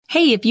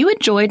Hey, if you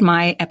enjoyed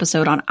my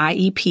episode on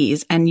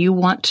IEPs and you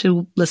want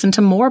to listen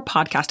to more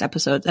podcast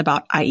episodes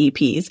about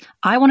IEPs,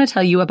 I want to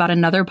tell you about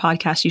another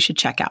podcast you should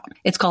check out.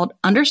 It's called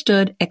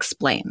Understood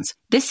Explains.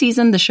 This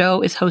season, the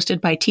show is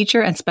hosted by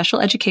teacher and special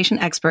education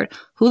expert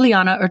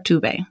Juliana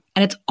Urtube,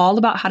 and it's all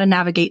about how to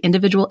navigate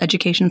individual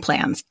education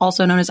plans,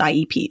 also known as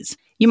IEPs.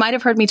 You might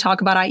have heard me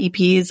talk about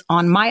IEPs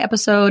on my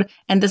episode,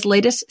 and this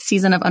latest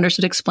season of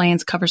Understood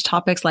Explains covers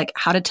topics like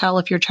how to tell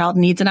if your child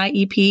needs an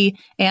IEP,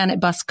 and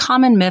it busts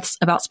common myths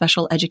about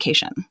special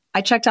education.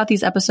 I checked out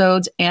these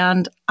episodes,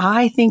 and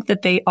I think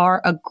that they are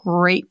a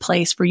great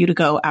place for you to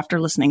go after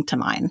listening to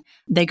mine.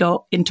 They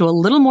go into a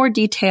little more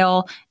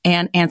detail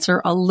and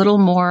answer a little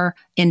more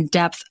in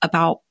depth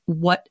about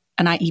what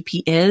an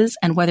IEP is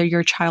and whether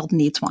your child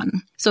needs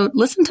one. So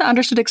listen to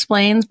Understood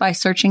Explains by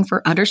searching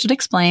for Understood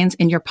Explains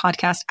in your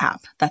podcast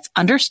app. That's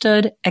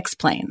Understood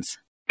Explains.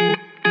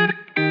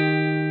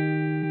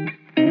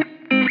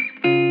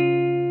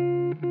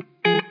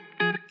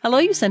 Hello,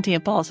 you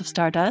sentient balls of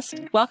stardust.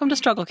 Welcome to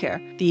Struggle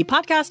Care, the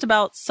podcast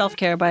about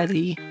self-care by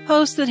the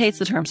host that hates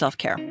the term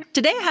self-care.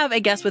 Today I have a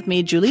guest with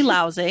me, Julie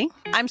Lause.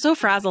 I'm so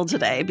frazzled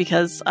today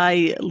because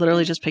I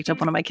literally just picked up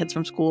one of my kids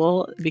from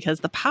school because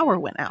the power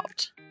went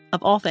out.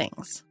 Of all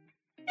things.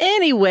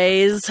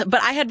 Anyways, but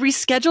I had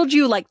rescheduled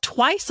you like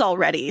twice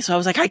already. So I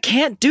was like, I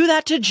can't do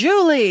that to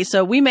Julie.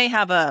 So we may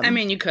have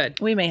you could.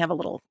 We may have a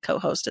little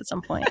co-host at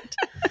some point.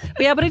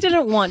 But I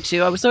didn't want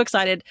to. I was so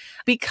excited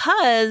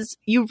because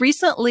you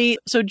recently,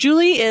 so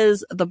Julie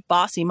is the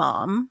bossy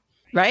mom,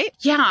 right?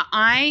 Yeah,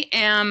 I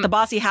am. The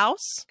bossy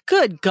house?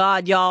 Good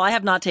God, y'all. I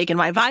have not taken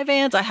my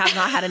Vyvanse. I have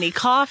not had any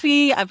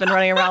coffee. I've been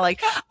running around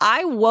like,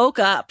 I woke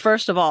up,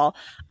 first of all,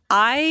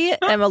 I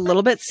am a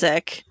little bit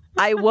sick.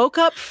 I woke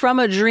up from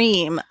a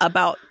dream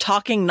about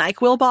talking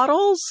NyQuil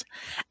bottles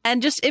and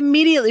just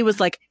immediately was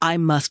like, I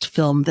must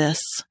film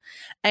this.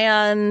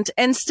 And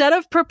instead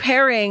of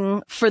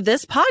preparing for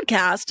this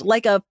podcast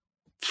like a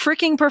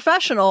freaking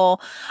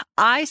professional,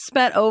 I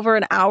spent over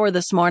an hour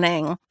this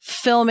morning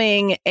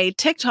filming a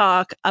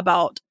TikTok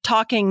about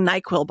talking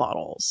NyQuil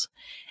bottles.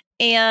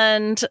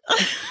 And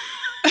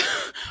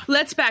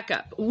let's back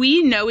up.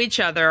 We know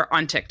each other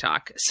on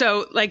TikTok.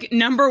 So, like,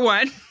 number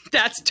one,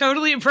 that's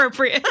totally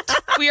appropriate.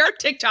 We are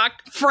TikTok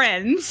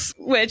friends,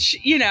 which,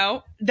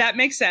 that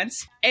makes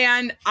sense.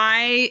 And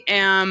I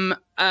am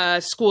a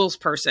schools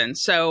person.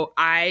 So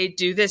I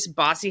do this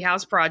Bossy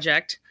House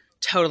project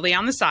totally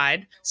on the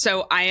side.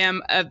 So I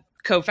am a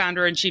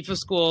co-founder and chief of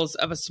schools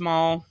of a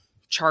small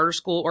charter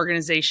school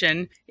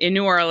organization in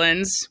New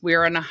Orleans. We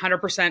are in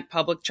 100%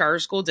 public charter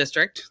school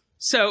district.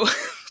 So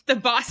the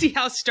Bossy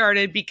House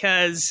started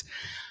because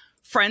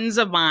friends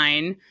of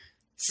mine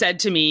said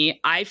to me,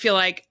 I feel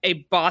like a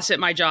boss at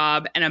my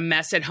job and a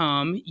mess at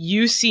home.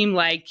 You seem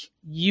like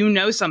you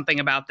know something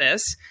about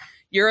this.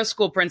 You're a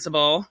school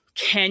principal.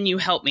 Can you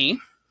help me?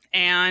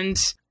 And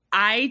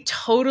I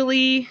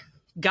totally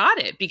got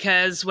it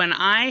because when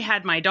I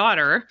had my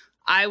daughter,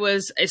 I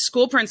was a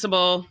school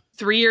principal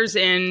 3 years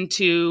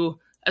into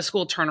a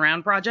school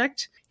turnaround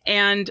project.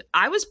 And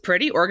I was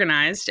pretty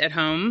organized at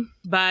home,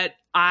 but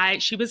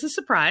she was a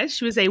surprise.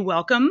 She was a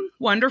welcome,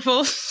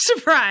 wonderful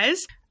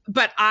surprise.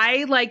 But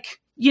I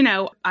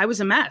was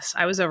a mess.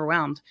 I was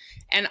overwhelmed.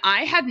 And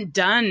I hadn't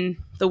done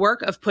the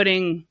work of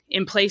putting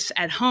in place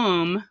at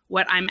home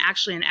what I'm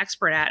actually an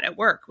expert at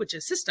work, which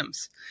is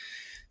systems.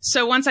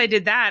 So once I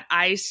did that,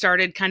 I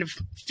started kind of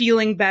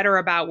feeling better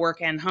about work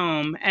and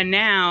home. And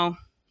now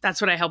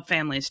that's what I help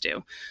families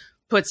do,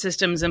 put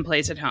systems in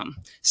place at home.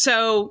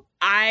 So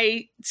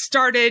I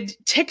started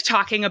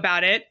TikToking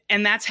about it,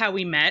 and that's how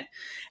we met.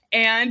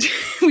 And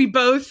we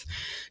both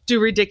do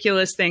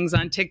ridiculous things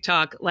on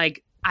TikTok,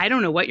 like, I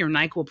don't know what your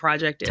NyQuil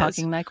project is.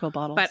 Talking NyQuil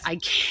bottles. But I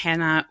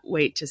cannot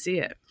wait to see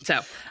it. So,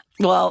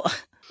 well,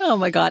 oh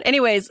my God.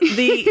 Anyways,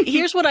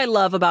 here's what I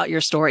love about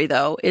your story,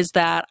 though, is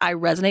that I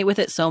resonate with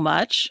it so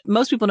much.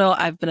 Most people know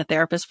I've been a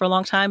therapist for a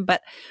long time,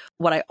 but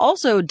what I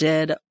also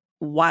did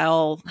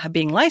while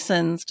being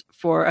licensed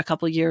for a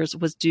couple of years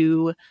was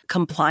do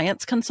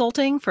compliance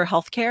consulting for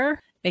healthcare,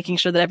 making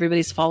sure that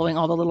everybody's following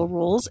all the little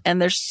rules.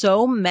 And there's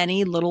so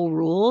many little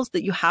rules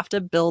that you have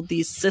to build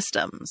these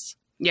systems.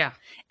 Yeah.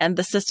 And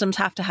the systems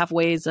have to have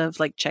ways of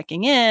like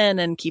checking in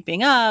and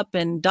keeping up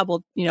and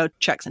double,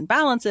 checks and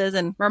balances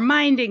and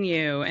reminding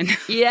you. And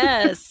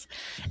yes.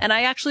 And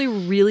I actually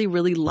really,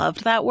 really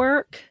loved that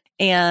work.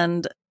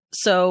 And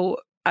so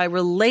I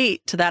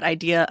relate to that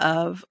idea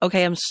of,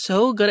 okay, I'm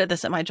so good at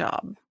this at my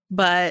job.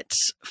 But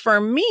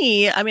for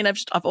me, I mean, I've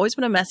always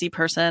been a messy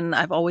person.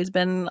 I've always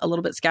been a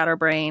little bit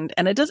scatterbrained,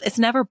 and it's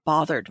never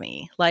bothered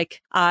me.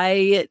 Like,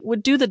 I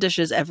would do the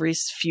dishes every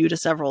few to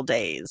several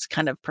days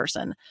kind of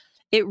person.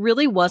 It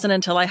really wasn't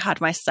until I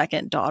had my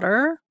second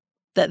daughter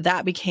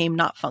that became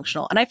not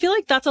functional. And I feel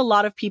like that's a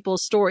lot of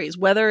people's stories,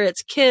 whether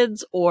it's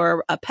kids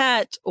or a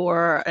pet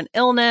or an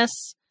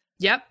illness.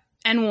 Yep.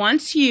 And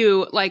once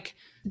you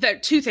there are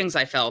two things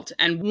I felt.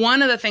 And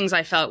one of the things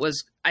I felt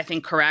was, I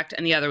think, correct.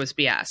 And the other was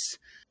BS.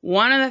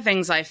 One of the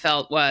things I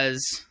felt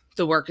was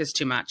the work is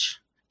too much.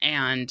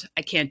 and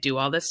I can't do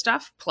all this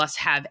stuff, plus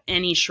have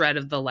any shred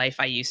of the life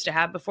I used to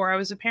have before I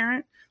was a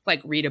parent,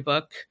 like read a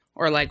book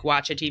or like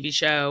watch a TV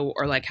show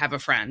or like have a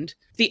friend.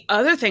 The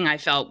other thing I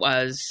felt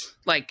was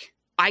like,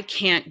 I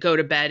can't go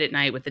to bed at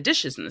night with the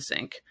dishes in the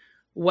sink.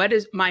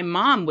 My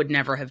mom would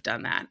never have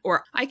done that.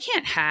 Or I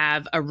can't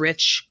have a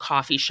rich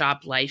coffee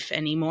shop life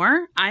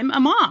anymore. I'm a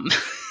mom.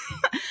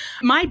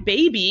 My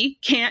baby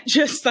can't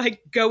just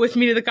like go with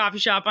me to the coffee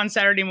shop on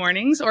Saturday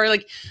mornings, or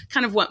like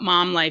kind of what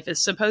mom life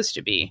is supposed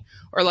to be.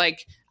 Or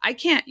like, I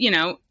can't,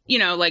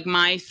 like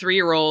my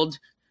 3-year-old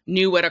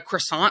knew what a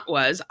croissant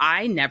was.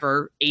 I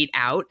never ate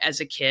out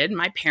as a kid.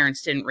 My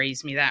parents didn't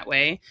raise me that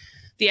way.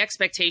 The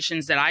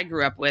expectations that I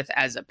grew up with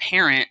as a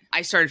parent,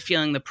 I started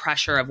feeling the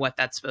pressure of what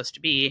that's supposed to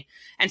be.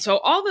 And so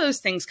all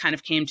those things kind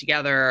of came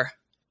together.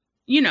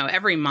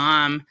 Every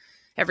mom,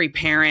 every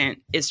parent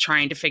is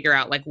trying to figure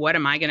out like,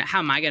 how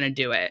am I going to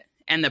do it?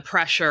 And the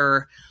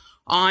pressure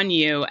on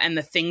you and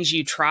the things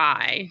you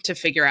try to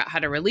figure out how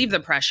to relieve the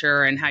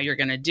pressure and how you're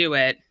going to do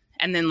it.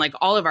 And then like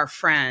all of our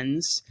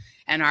friends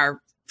and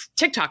our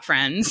TikTok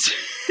friends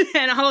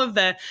and all of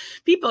the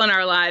people in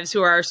our lives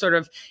who are sort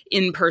of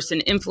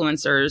in-person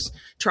influencers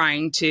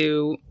trying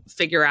to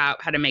figure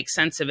out how to make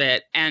sense of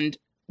it. And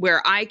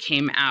where I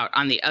came out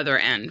on the other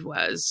end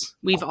was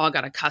we've all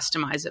got to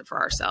customize it for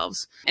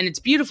ourselves. And it's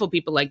beautiful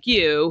people like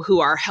you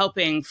who are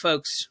helping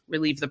folks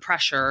relieve the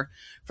pressure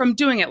from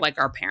doing it like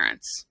our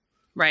parents.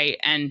 Right.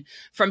 And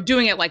from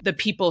doing it like the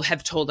people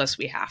have told us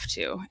we have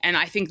to. And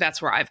I think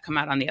that's where I've come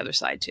out on the other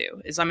side,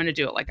 too, is I'm going to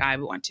do it like I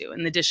want to.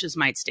 And the dishes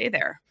might stay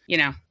there.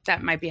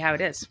 That might be how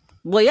it is.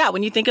 Well, yeah,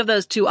 when you think of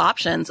those two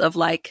options of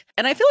like,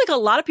 and I feel like a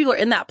lot of people are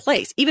in that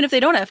place, even if they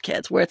don't have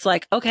kids, where it's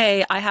like,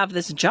 okay, I have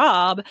this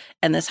job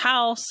and this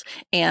house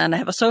and I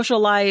have a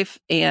social life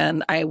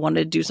and I want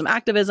to do some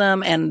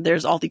activism and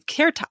there's all these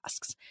care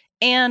tasks.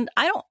 And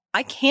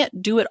I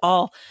can't do it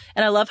all.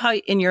 And I love how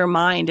in your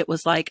mind, it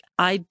was like,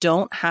 I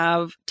don't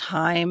have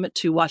time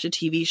to watch a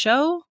TV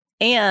show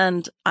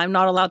and I'm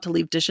not allowed to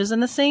leave dishes in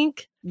the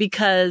sink,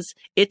 because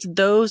it's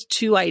those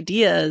two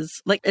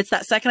ideas. Like it's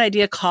that second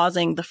idea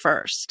causing the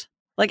first.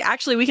 Like,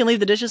 actually, we can leave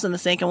the dishes in the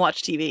sink and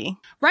watch TV.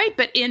 Right.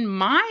 But in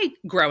my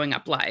growing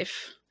up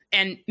life,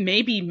 and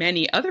maybe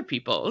many other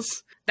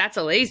people's, that's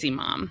a lazy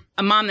mom.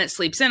 A mom that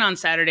sleeps in on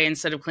Saturday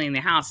instead of cleaning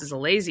the house is a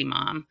lazy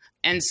mom.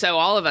 And so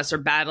all of us are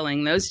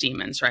battling those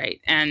demons,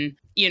 right? And,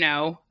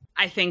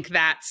 I think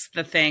that's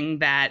the thing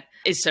that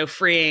is so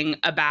freeing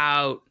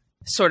about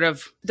sort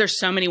of, there's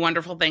so many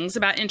wonderful things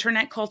about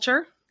internet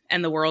culture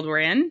and the world we're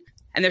in.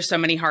 And there's so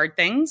many hard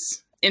things.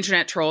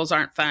 Internet trolls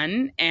aren't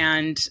fun.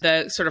 And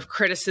the sort of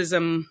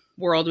criticism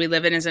world we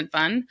live in isn't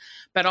fun.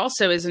 But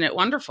also, isn't it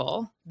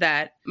wonderful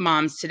that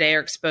moms today are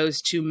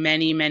exposed to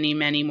many, many,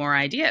 many more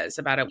ideas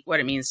about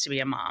what it means to be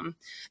a mom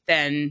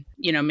than,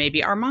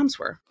 maybe our moms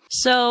were.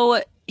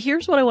 So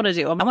here's what I want to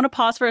do. I want to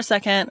pause for a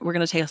second. We're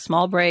going to take a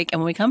small break.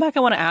 And when we come back, I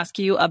want to ask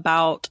you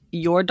about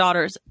your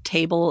daughter's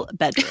table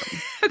bedroom.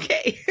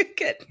 Okay,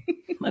 good.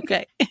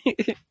 Okay.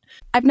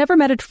 I've never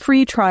met a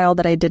free trial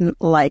that I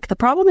didn't like. The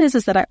problem is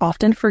that I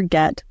often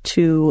forget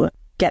to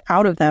get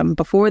out of them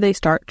before they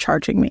start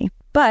charging me.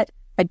 But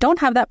I don't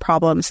have that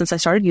problem since I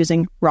started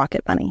using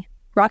Rocket Money.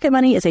 Rocket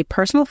Money is a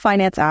personal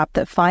finance app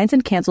that finds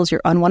and cancels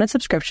your unwanted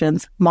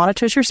subscriptions,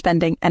 monitors your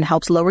spending, and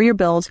helps lower your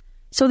bills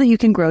so that you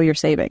can grow your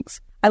savings.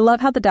 I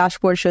love how the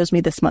dashboard shows me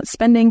this month's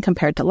spending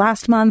compared to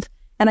last month,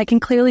 and I can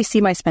clearly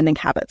see my spending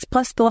habits.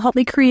 Plus, they'll help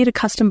me create a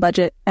custom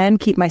budget and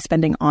keep my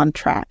spending on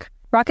track.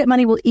 Rocket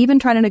Money will even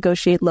try to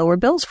negotiate lower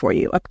bills for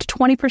you, up to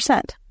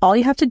 20%. All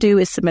you have to do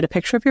is submit a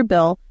picture of your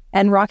bill,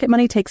 and Rocket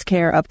Money takes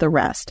care of the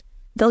rest.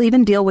 They'll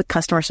even deal with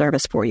customer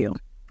service for you.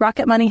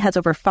 Rocket Money has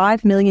over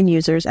 5 million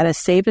users and has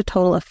saved a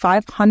total of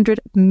 $500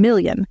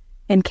 million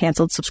in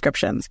canceled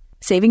subscriptions,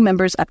 saving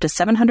members up to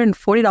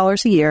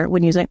 $740 a year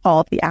when using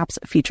all of the app's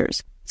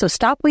features. So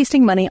stop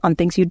wasting money on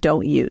things you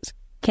don't use.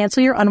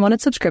 Cancel your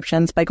unwanted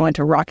subscriptions by going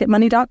to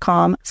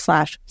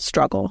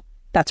rocketmoney.com/struggle.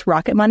 That's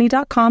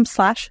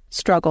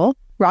rocketmoney.com/struggle.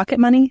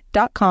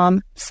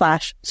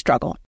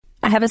 rocketmoney.com/struggle.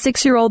 I have a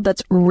 6-year-old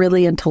that's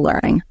really into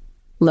learning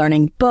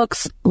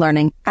books,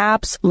 learning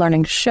apps,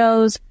 learning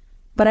shows,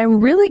 but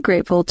I'm really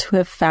grateful to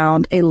have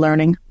found a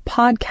learning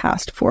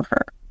podcast for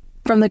her.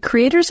 From the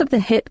creators of the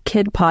hit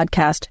kid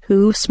podcast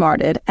Who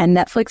Smarted and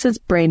Netflix's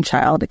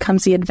Brainchild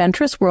comes the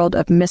adventurous world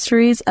of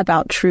mysteries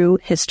about true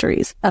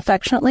histories,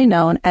 affectionately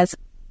known as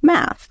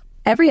math.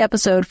 Every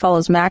episode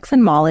follows Max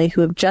and Molly, who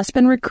have just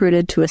been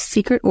recruited to a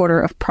secret order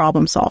of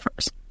problem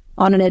solvers,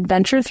 on an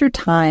adventure through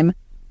time,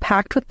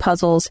 packed with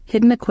puzzles,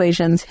 hidden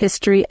equations,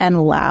 history,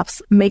 and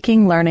laughs,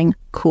 making learning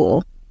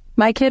cool.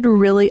 My kid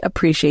really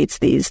appreciates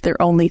these.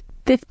 They're only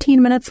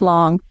 15 minutes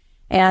long,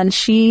 and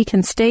she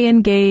can stay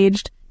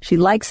engaged. She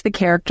likes the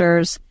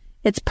characters.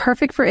 It's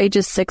perfect for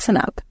ages 6 and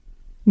up.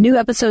 New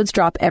episodes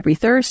drop every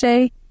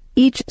Thursday,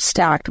 each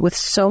stacked with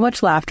so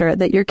much laughter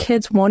that your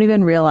kids won't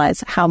even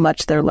realize how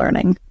much they're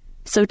learning.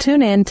 So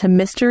tune in to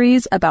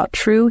Mysteries About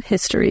True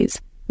Histories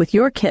with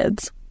your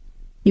kids.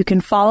 You can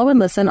follow and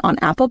listen on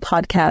Apple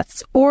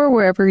Podcasts or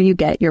wherever you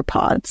get your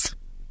pods.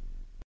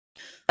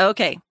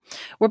 Okay.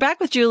 We're back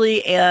with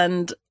Julie.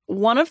 And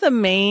one of the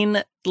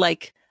main,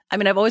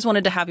 I've always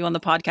wanted to have you on the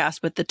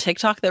podcast, but the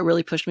TikTok that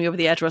really pushed me over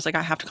the edge, where I was like,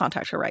 I have to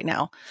contact her right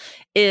now,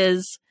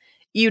 is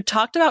you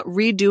talked about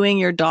redoing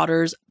your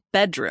daughter's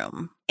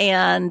bedroom.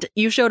 And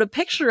you showed a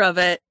picture of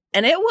it.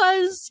 And it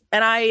was,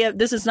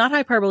 this is not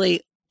hyperbole,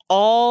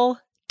 all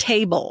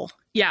table.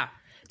 Yeah.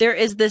 There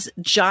is this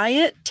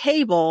giant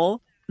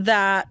table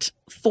that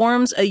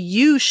forms a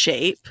U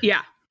shape.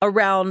 Yeah.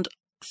 Around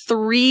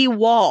three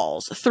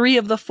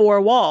of the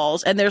four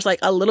walls. And there's like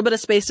a little bit of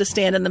space to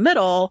stand in the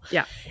middle.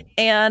 Yeah.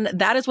 And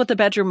that is what the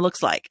bedroom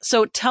looks like.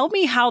 So tell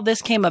me how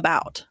this came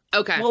about.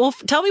 Okay. Well,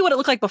 tell me what it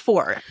looked like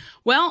before.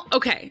 Well,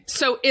 okay.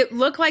 So it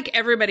looked like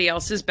everybody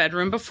else's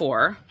bedroom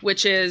before,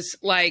 which is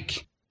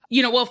like,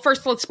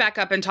 first let's back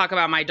up and talk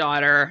about my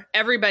daughter.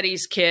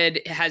 Everybody's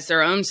kid has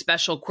their own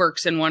special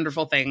quirks and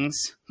wonderful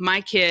things.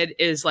 My kid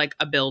is like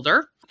a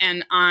builder,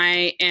 and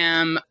I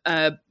am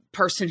a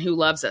person who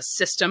loves a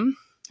system.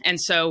 And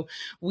so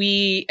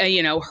we,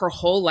 her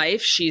whole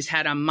life, she's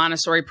had a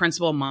Montessori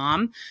principal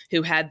mom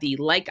who had the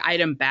like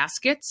item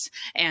baskets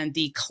and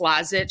the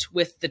closet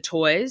with the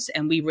toys,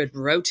 and we would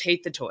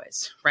rotate the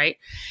toys, right?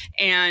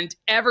 And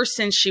ever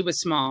since she was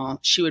small,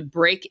 she would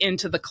break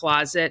into the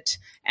closet,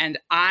 and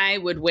I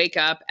would wake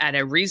up at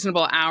a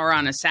reasonable hour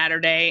on a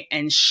Saturday,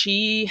 and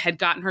she had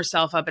gotten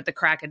herself up at the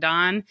crack of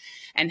dawn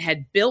and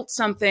had built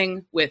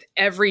something with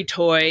every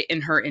toy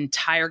in her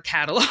entire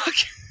catalog.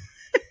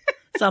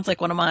 Sounds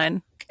like one of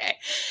mine. Okay.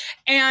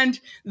 And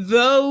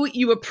though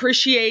you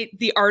appreciate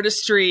the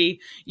artistry,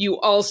 you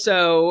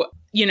also,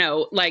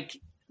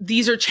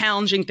 these are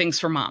challenging things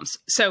for moms.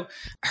 So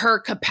her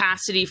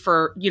capacity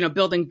for,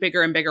 building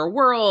bigger and bigger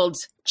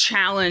worlds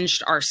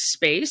challenged our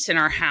space in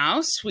our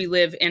house. We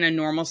live in a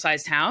normal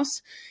sized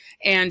house.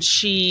 And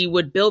she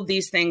would build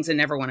these things and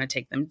never want to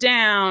take them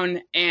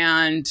down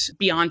and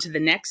be on to the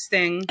next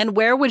thing. And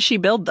where would she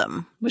build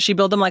them? Would she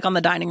build them like on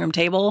the dining room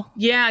table?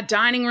 Yeah,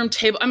 dining room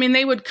table. I mean,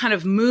 they would kind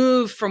of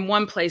move from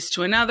one place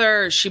to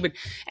another.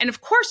 And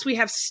of course we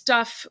have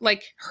stuff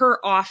like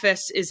her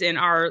office is in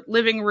our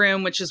living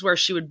room, which is where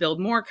she would build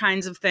more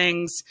kinds of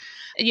things.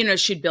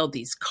 She'd build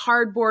these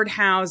cardboard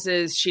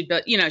houses. She'd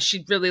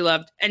really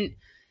loved, and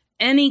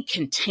any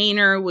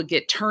container would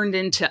get turned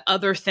into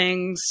other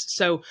things.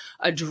 So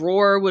a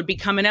drawer would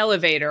become an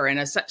elevator.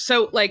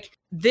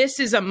 This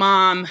is a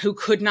mom who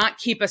could not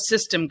keep a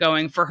system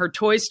going for her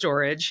toy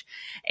storage.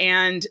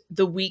 And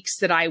the weeks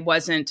that I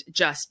wasn't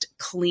just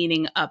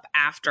cleaning up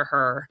after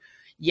her,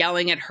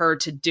 yelling at her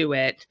to do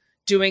it,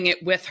 doing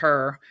it with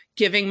her,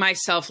 giving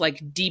myself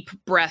like deep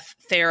breath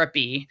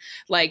therapy,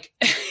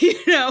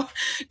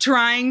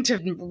 trying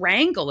to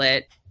wrangle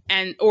it,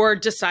 or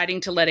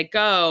deciding to let it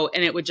go,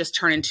 and it would just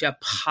turn into a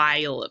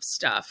pile of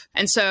stuff.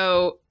 And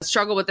so I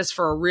struggled with this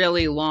for a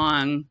really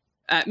long,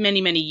 many,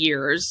 many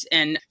years,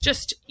 and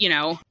just,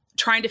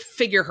 trying to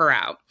figure her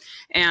out.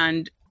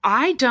 And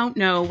I don't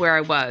know where I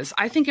was.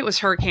 I think it was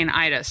Hurricane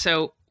Ida.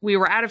 So we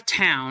were out of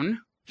town.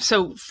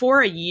 So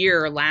for a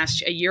year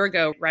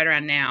ago, right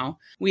around now,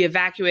 we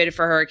evacuated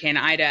for Hurricane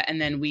Ida.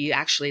 And then we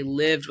actually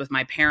lived with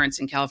my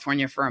parents in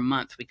California for a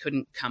month. We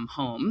couldn't come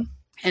home.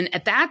 And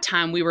at that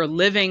time, we were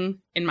living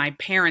in my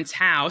parents'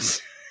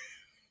 house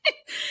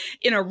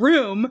in a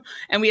room,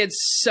 and we had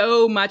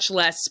so much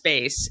less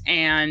space.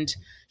 And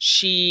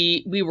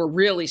we were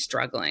really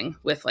struggling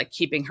with like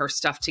keeping her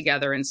stuff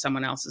together in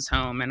someone else's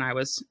home. And I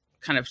was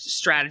kind of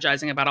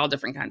strategizing about all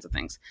different kinds of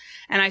things.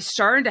 And I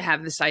started to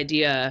have this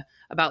idea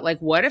about like,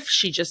 what if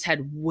she just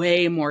had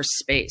way more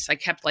space? I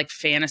kept like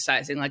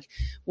fantasizing, like,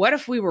 what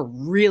if we were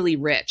really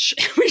rich?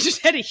 We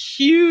just had a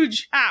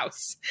huge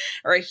house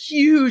or a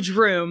huge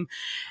room.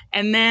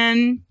 And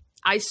then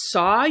I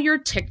saw your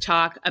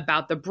TikTok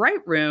about the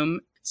Bright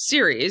Room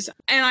series,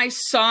 and I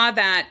saw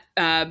that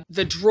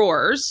the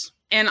drawers,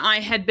 and I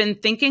had been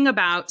thinking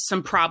about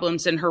some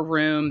problems in her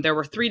room. There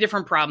were 3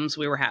 different problems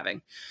we were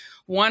having.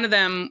 One of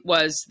them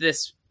was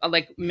this,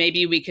 like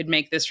maybe we could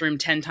make this room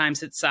 10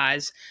 times its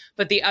size.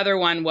 But the other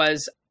one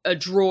was a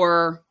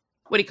drawer,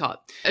 what do you call it?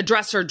 A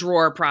dresser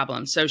drawer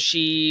problem. So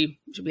we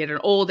had an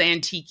old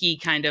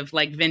antique kind of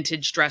like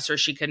vintage dresser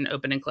she couldn't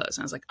open and close.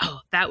 And I was like, oh,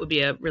 that would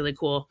be a really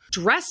cool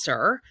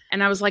dresser.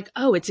 And I was like,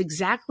 oh, it's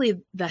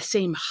exactly the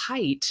same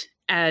height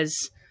as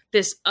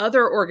this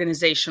other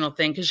organizational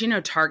thing. Because,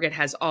 Target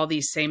has all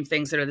these same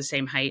things that are the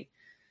same height.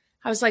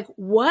 I was like,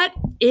 what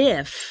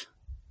if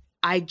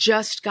I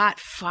just got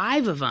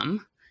 5 of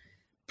them,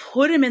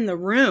 put them in the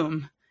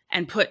room,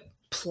 and put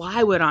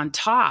plywood on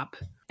top,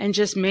 and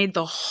just made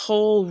the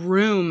whole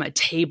room a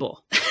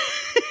table.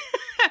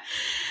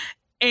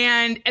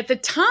 And at the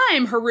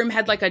time, her room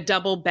had like a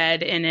double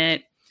bed in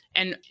it.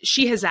 And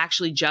she has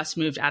actually just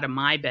moved out of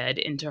my bed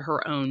into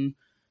her own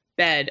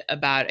bed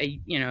about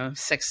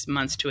 6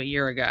 months to a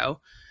year ago.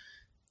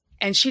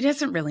 And she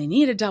doesn't really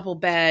need a double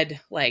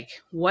bed. Like,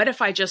 what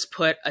if I just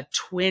put a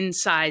twin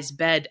size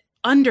bed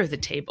under the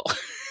table?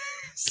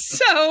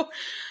 So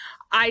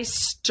I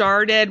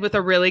started with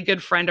a really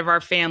good friend of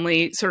our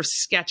family, sort of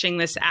sketching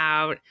this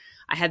out.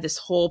 I had this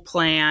whole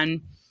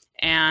plan,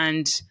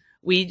 and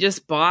we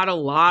just bought a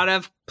lot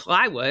of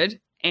plywood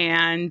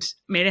and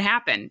made it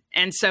happen.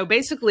 And so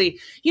basically,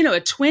 you know, a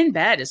twin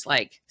bed is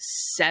like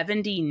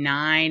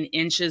 79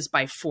 inches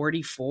by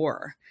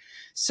 44.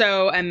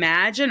 So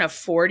imagine a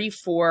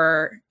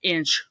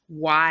 44-inch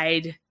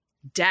wide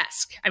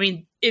desk. I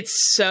mean,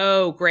 it's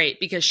so great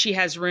because she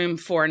has room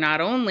for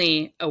not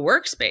only a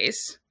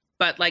workspace,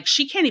 but like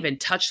she can't even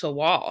touch the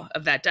wall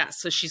of that desk.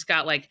 So she's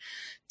got like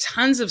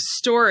tons of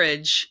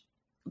storage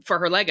for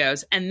her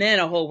Legos and then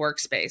a whole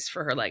workspace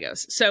for her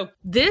Legos. So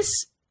this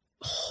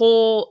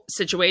whole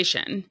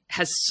situation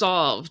has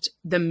solved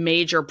the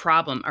major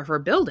problem of her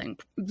building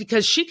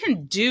because she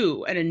can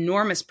do an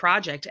enormous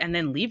project and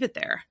then leave it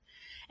there.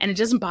 And it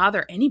doesn't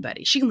bother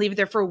anybody. She can leave it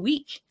there for a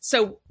week.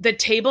 So the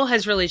table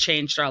has really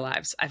changed our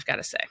lives, I've got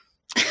to say.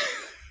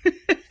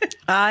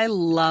 I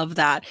love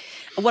that.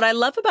 What I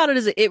love about it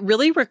is it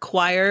really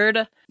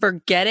required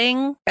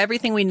forgetting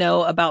everything we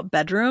know about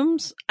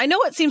bedrooms. I know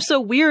it seems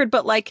so weird,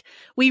 but like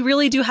we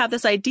really do have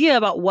this idea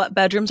about what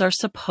bedrooms are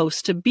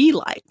supposed to be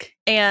like.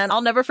 And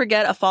I'll never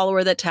forget a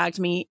follower that tagged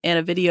me in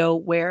a video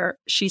where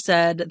she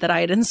said that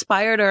I had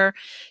inspired her.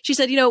 She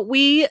said, you know,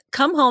 we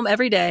come home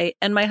every day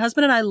and my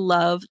husband and I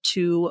love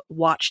to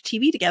watch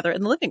TV together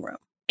in the living room.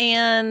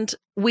 And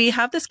we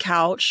have this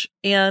couch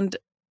and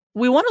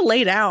we want to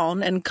lay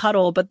down and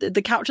cuddle, but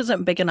the couch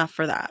isn't big enough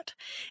for that.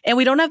 And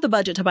we don't have the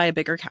budget to buy a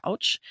bigger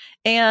couch.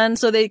 And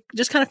so they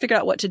just kind of figured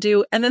out what to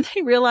do. And then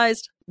they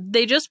realized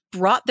they just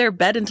brought their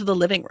bed into the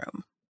living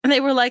room. And they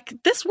were like,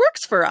 this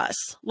works for us.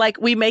 Like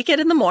we make it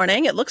in the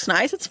morning. It looks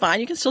nice. It's fine.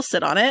 You can still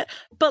sit on it.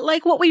 But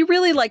like what we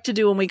really like to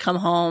do when we come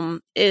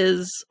home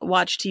is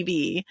watch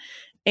TV.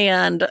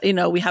 And, you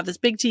know, we have this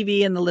big TV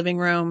in the living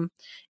room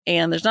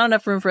and there's not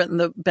enough room for it in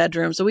the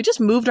bedroom. So we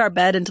just moved our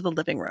bed into the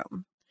living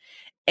room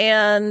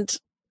and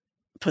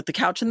put the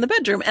couch in the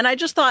bedroom. And I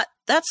just thought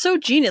that's so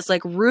genius.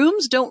 Like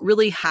rooms don't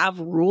really have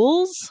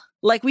rules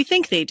like we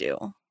think they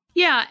do.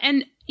 Yeah.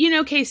 And, you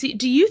know, Casey,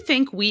 do you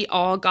think we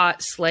all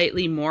got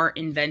slightly more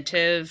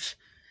inventive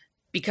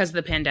because of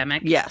the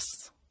pandemic? Yes.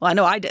 Well, I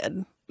know I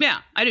did. Yeah,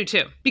 I do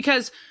too.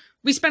 Because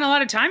we spent a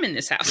lot of time in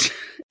this house.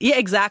 Yeah,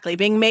 exactly.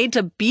 Being made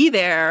to be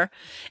there.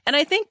 And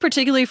I think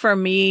particularly for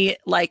me,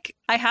 like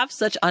I have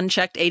such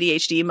unchecked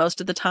ADHD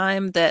most of the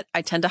time that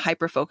I tend to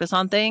hyper focus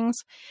on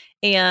things.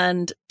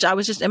 And I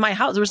was just in my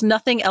house. There was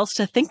nothing else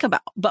to think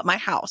about but my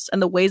house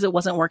and the ways it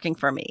wasn't working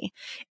for me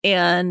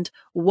and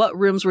what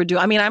rooms were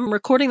doing. I mean, I'm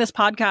recording this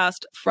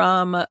podcast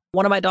from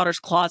one of my daughter's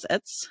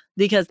closets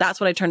because that's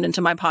what I turned into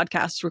my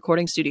podcast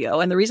recording studio.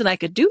 And the reason I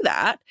could do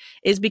that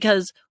is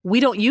because we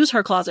don't use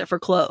her closet for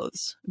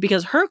clothes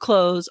because her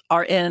clothes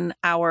are in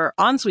our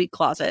ensuite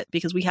closet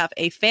because we have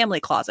a family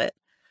closet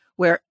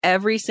where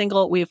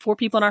we have 4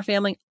 people in our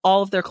family.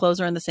 All of their clothes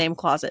are in the same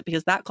closet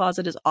because that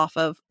closet is off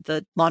of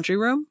the laundry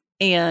room.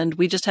 And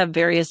we just have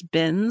various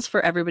bins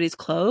for everybody's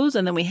clothes.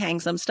 And then we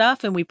hang some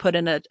stuff and we put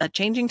in a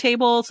changing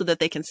table so that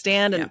they can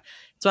stand. And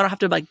so I don't have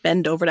to like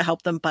bend over to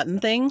help them button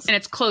things. And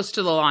it's close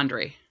to the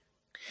laundry.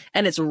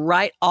 And it's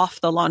right off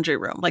the laundry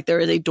room. Like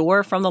there is a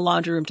door from the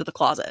laundry room to the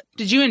closet.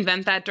 Did you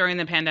invent that during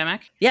the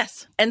pandemic?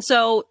 Yes. And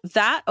so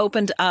that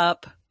opened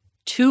up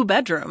 2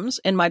 bedrooms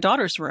in my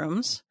daughter's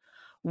rooms.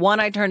 One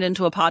I turned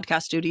into a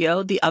podcast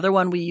studio. The other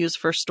one we use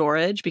for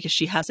storage because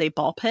she has a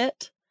ball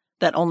pit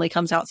that only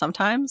comes out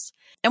sometimes.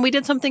 And we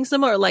did something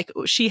similar. Like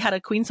she had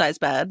a queen size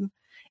bed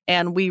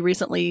and we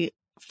recently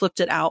flipped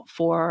it out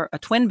for a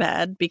twin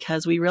bed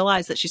because we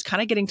realized that she's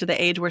kind of getting to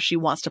the age where she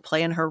wants to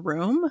play in her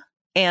room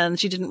and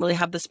she didn't really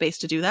have the space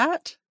to do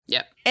that.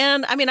 Yeah.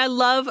 And I mean, I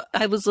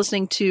was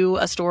listening to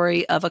a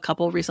story of a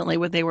couple recently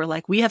where they were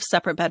like, we have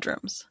separate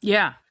bedrooms.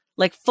 Yeah.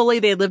 Like fully,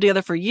 they lived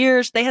together for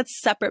years. They had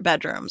separate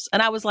bedrooms.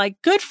 And I was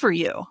like, good for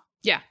you.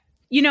 Yeah.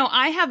 You know,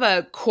 I have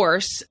a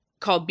course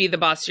called Be the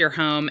Boss of Your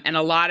Home. And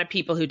a lot of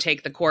people who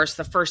take the course,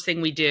 the first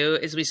thing we do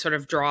is we sort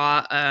of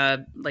draw a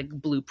like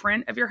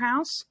blueprint of your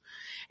house.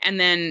 And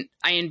then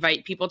I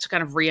invite people to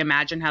kind of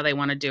reimagine how they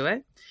want to do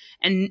it.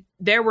 And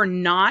there were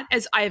I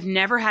have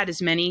never had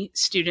as many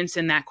students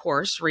in that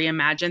course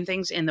reimagine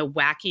things in the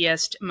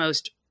wackiest,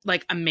 most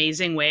like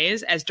amazing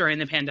ways as during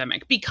the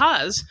pandemic,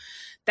 because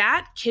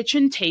that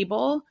kitchen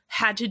table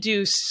had to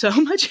do so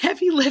much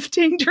heavy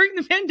lifting during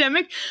the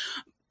pandemic.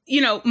 You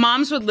know,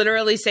 moms would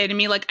literally say to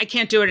me, like, I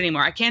can't do it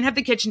anymore. I can't have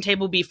the kitchen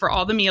table be for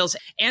all the meals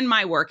and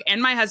my work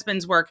and my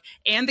husband's work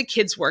and the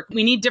kids' work.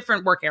 We need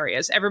different work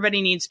areas.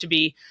 Everybody needs to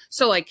be.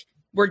 So like,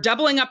 we're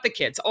doubling up the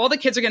kids. All the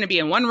kids are going to be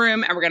in one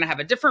room and we're going to have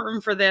a different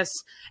room for this.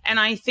 And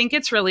I think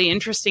it's really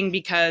interesting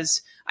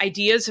because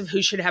ideas of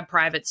who should have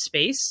private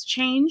space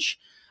change.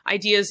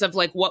 Ideas of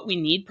like what we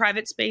need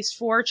private space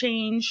for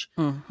change.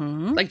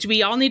 Mm-hmm. Like, do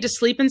we all need to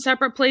sleep in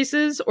separate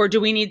places or do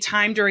we need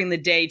time during the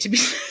day to be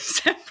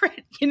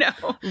separate, you know?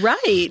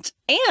 Right.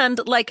 And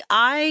like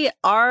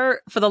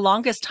for the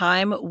longest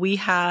time, we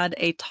had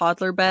a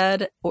toddler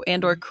bed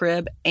or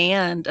crib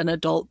and an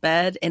adult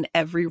bed in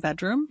every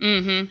bedroom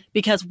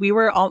because we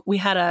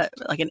had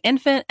an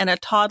infant and a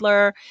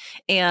toddler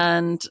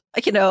and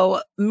like, you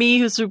know, me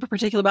who's super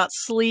particular about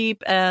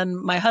sleep and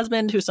my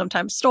husband who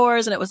sometimes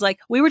snores. And it was like,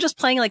 we were just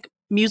playing like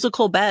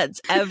musical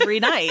beds every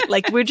night.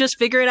 Like we're just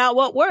figuring out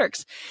what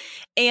works.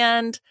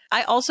 And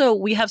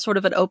we have sort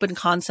of an open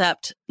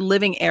concept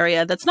living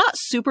area that's not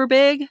super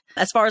big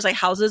as far as like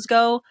houses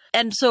go.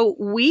 And so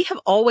we have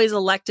always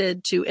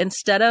elected to,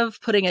 instead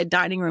of putting a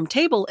dining room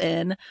table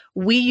in,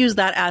 we use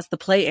that as the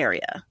play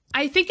area.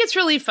 I think it's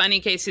really funny,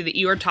 Casey, that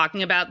you are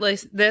talking about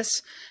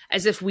this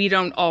as if we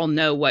don't all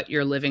know what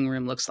your living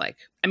room looks like.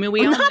 I mean,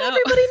 we all know. Not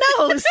everybody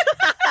knows.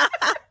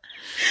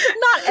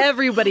 Not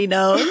everybody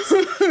knows.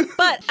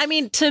 But I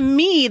mean, to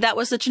me, that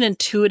was such an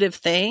intuitive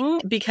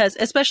thing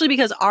especially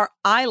because our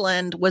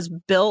island was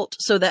built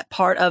so that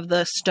part of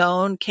the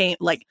stone came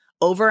like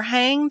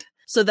overhanged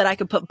so that I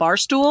could put bar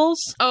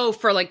stools. Oh,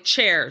 for like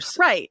chairs.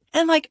 Right.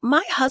 And like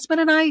my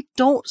husband and I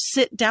don't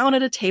sit down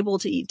at a table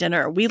to eat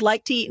dinner. We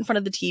like to eat in front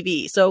of the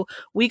TV. So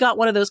we got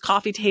one of those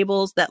coffee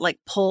tables that like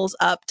pulls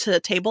up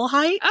to table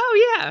height.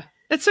 Oh, yeah.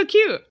 That's so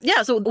cute.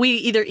 Yeah. So we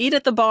either eat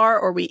at the bar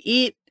or we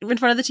eat in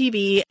front of the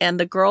TV, and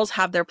the girls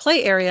have their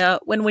play area.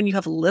 When you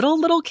have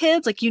little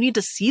kids, like you need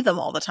to see them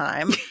all the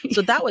time.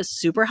 So that was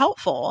super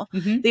helpful.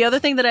 Mm-hmm. The other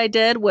thing that I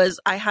did was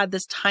I had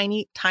this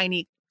tiny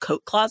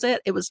coat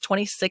closet. It was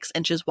 26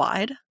 inches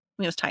wide. I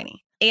mean, it was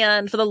tiny.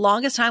 And for the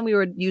longest time, we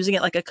were using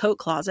it like a coat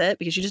closet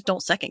because you just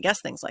don't second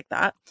guess things like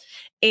that.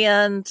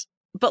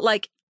 But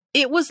like,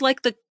 it was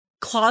like the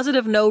closet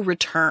of no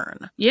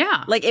return.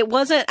 Yeah. Like it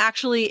wasn't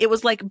actually, it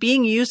was like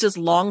being used as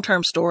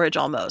long-term storage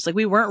almost. Like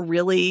we weren't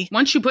really.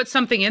 Once you put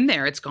something in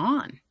there, it's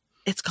gone.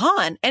 It's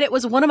gone. And it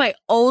was one of my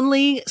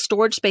only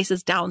storage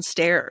spaces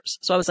downstairs.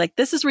 So I was like,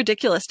 this is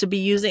ridiculous to be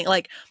using.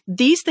 Like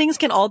these things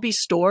can all be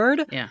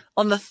stored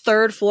on the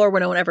third floor where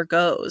no one ever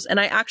goes.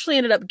 And I actually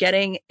ended up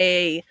getting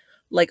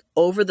like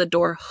over the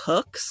door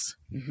hooks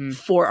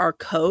for our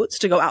coats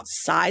to go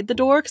outside the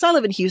door. Cause I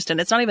live in Houston.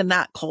 It's not even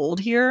that cold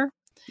here.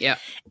 Yeah.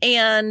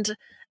 And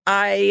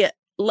I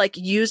like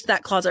used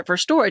that closet for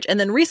storage. And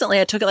then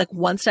recently I took it like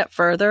one step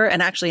further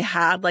and actually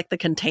had like the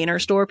Container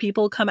Store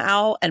people come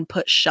out and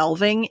put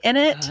shelving in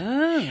it.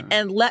 Oh.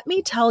 And let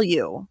me tell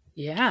you,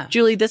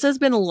 Julie, this has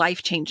been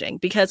life-changing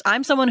because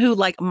I'm someone who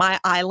like my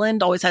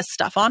island always has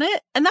stuff on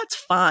it, and that's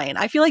fine.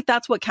 I feel like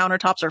that's what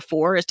countertops are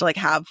for, is to like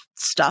have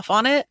stuff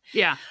on it.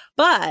 Yeah.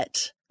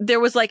 But there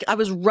was like, I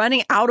was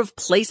running out of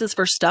places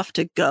for stuff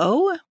to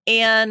go,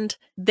 and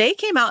they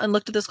came out and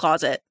looked at this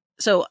closet.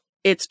 So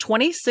it's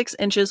 26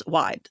 inches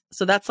wide.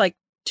 So that's like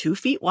 2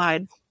 feet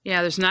wide.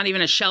 Yeah, there's not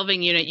even a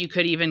shelving unit you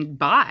could even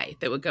buy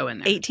that would go in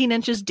there. 18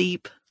 inches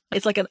deep.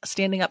 It's like a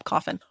standing up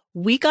coffin.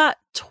 We got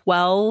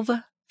 12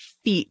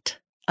 feet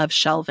of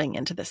shelving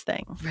into this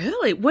thing.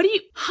 Really?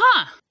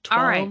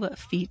 12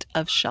 feet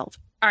of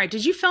shelving. All right.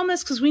 Did you film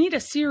this? Because we need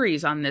a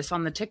series on this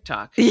on the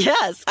TikTok.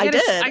 Yes, I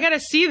did. I got to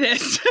see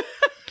this.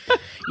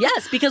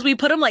 Yes, because we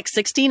put them like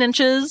 16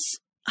 inches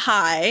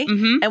high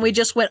and we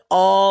just went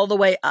all the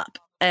way up.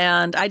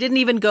 And so I'm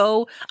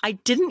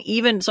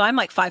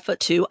like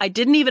 5'2". I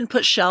didn't even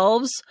put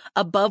shelves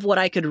above what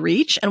I could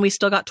reach. And we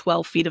still got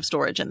 12 feet of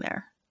storage in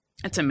there.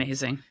 That's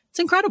amazing. It's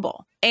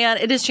incredible. And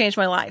it has changed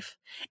my life.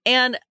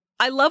 And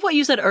I love what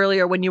you said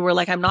earlier when you were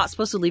like, I'm not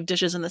supposed to leave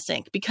dishes in the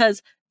sink,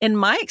 because in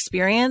my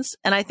experience,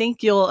 and I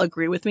think you'll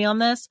agree with me on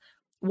this,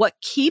 what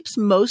keeps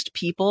most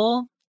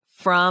people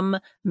from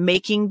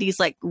making these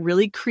like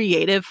really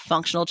creative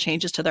functional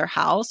changes to their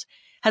house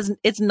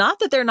it's not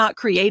that they're not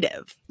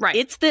creative. Right.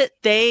 It's that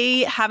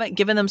they haven't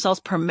given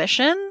themselves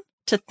permission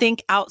to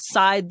think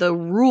outside the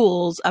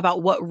rules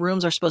about what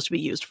rooms are supposed to be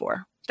used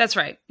for. That's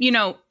right. You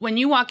know, when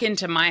you walk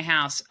into my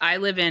house, I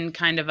live in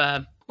kind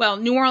of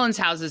New Orleans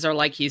houses are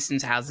like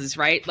Houston's houses,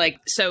 right? Like,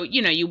 so,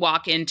 you know, you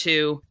walk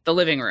into the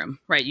living room,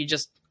 right? You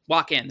just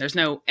walk in. There's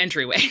no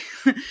entryway.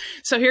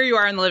 So here you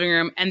are in the living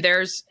room, and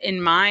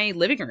in my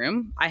living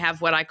room, I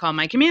have what I call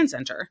my command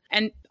center.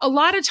 And a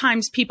lot of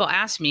times people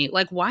ask me,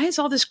 like, why is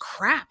all this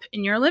crap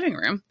in your living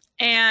room?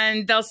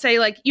 And they'll say,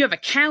 like, you have a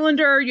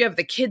calendar, you have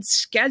the kids'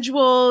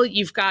 schedule,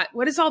 you've got,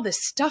 what is all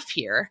this stuff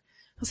here?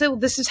 I'll say, well,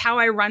 this is how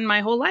I run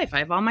my whole life. I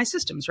have all my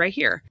systems right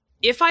here.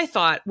 If I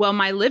thought, well,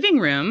 my living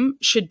room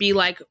should be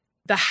like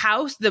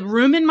the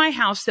room in my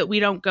house that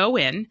we don't go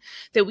in,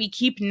 that we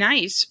keep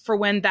nice for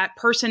when that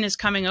person is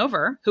coming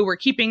over, who we're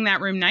keeping that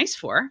room nice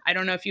for. I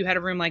don't know if you had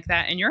a room like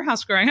that in your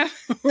house growing up.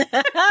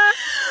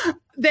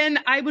 Then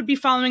I would be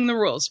following the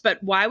rules.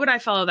 But why would I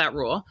follow that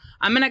rule?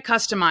 I'm going to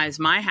customize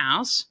my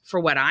house for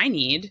what I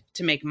need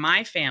to make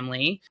my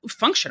family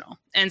functional.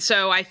 And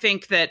so I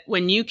think that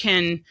when you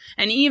can,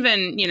 and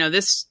even, you know,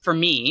 this for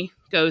me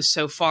goes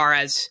so far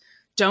as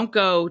don't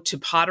go to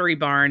Pottery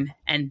Barn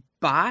and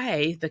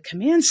buy the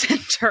command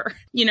center.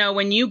 You know,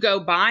 when you go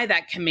buy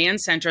that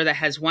command center that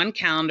has one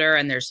calendar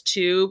and there's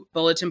 2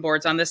 bulletin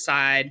boards on the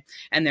side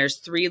and there's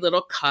 3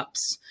 little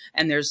cups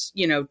and there's,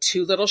 you know,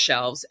 2 little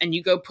shelves, and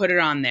you go put it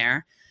on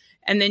there,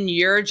 and then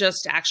you're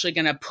just actually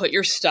going to put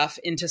your stuff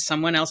into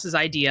someone else's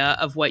idea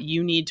of what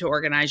you need to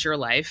organize your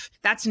life,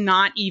 that's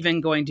not even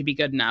going to be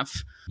good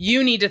enough.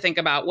 You need to think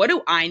about, what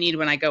do I need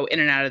when I go in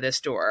and out of this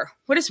door?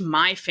 What does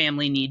my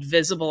family need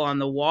visible on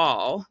the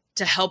wall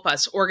to help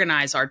us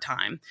organize our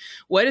time.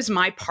 What is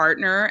my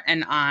partner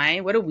and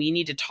what do we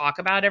need to talk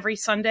about every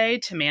Sunday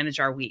to manage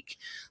our week?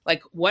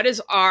 Like, what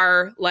is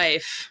our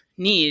life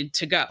need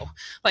to go?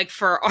 Like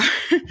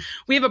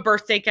we have a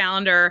birthday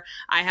calendar.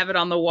 I have it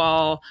on the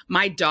wall.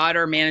 My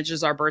daughter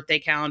manages our birthday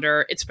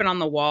calendar. It's been on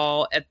the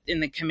wall in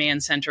the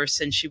command center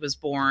since she was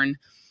born.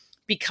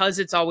 Because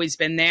it's always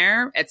been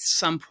there, at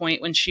some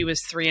point when she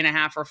was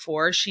 3.5 or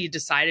 4, she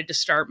decided to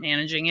start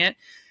managing it.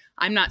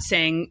 I'm not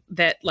saying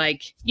that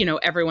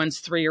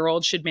everyone's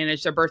 3-year-old should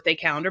manage their birthday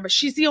calendar, but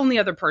she's the only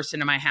other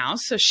person in my house.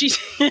 So she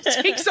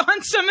takes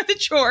on some of the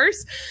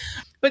chores.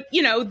 But,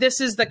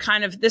 this is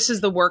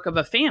the work of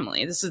a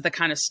family. This is the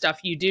kind of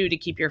stuff you do to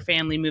keep your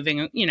family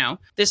moving.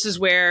 This is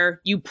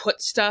where you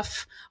put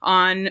stuff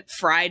on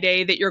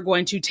Friday that you're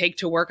going to take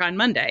to work on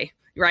Monday.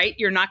 Right?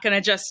 You're not going to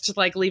just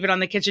leave it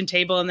on the kitchen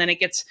table and then it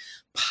gets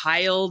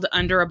piled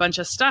under a bunch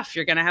of stuff.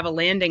 You're going to have a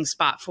landing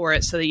spot for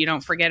it so that you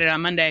don't forget it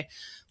on Monday.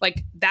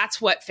 That's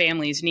what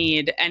families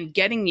need. And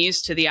getting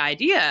used to the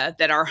idea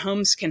that our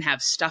homes can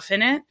have stuff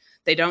in it.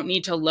 They don't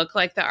need to look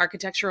like the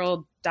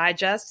Architectural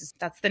Digest.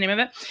 That's the name of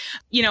it.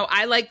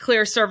 I like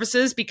clear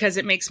surfaces because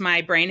it makes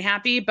my brain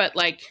happy, but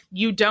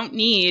you don't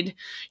need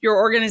your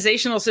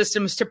organizational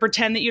systems to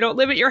pretend that you don't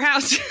live at your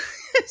house.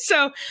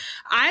 So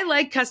I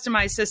like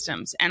customized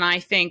systems. And I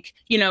think,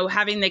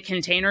 having the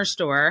Container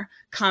Store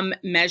come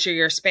measure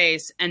your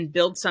space and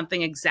build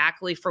something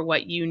exactly for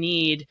what you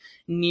need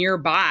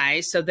nearby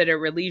so that it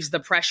relieves the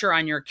pressure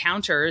on your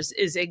counters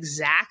is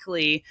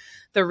exactly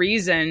the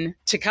reason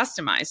to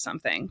customize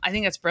something. I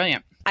think that's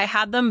brilliant. I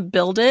had them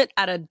build it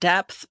at a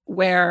depth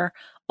where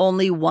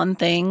only one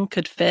thing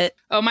could fit.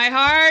 Oh, my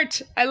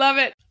heart. I love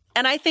it.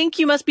 And I think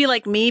you must be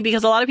like me,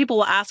 because a lot of people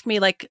will ask me,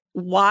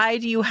 why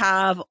do you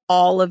have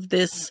all of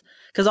this?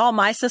 Because all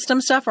my system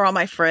stuff are on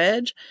my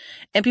fridge.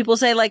 And people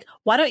say,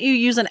 why don't you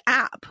use an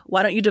app?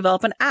 Why don't you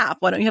develop an app?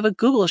 Why don't you have a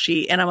Google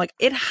Sheet? And I'm like,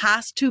 it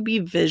has to be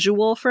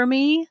visual for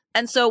me.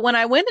 And so when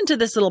I went into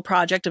this little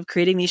project of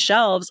creating these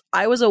shelves,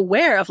 I was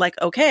aware of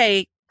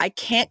okay, I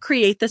can't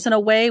create this in a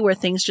way where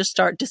things just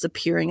start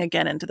disappearing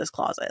again into this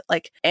closet.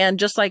 And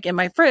just in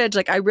my fridge,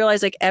 I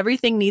realized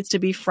everything needs to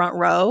be front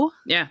row.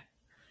 Yeah.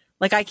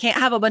 I can't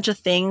have a bunch of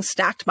things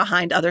stacked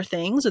behind other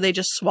things or they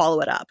just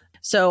swallow it up.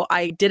 So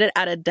I did it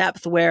at a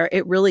depth where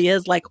it really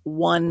is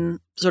one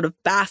sort of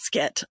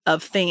basket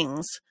of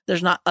things.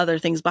 There's not other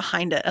things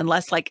behind it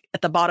unless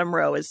at the bottom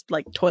row is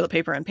toilet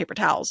paper and paper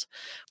towels.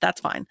 That's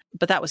fine.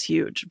 But that was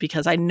huge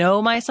because I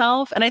know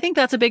myself. And I think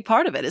that's a big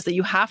part of it, is that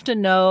you have to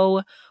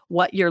know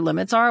what your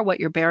limits are,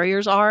 what your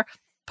barriers are.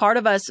 Part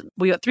of us,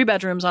 we have 3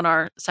 bedrooms on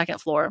our second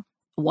floor.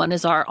 One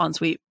is our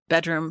ensuite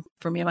bedroom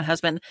for me and my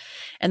husband.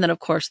 And then, of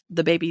course,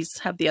 the babies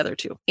have the other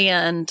 2.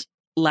 And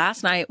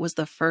last night was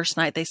the first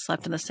night they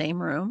slept in the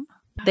same room.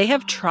 They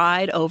have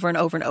tried over and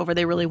over and over.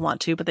 They really want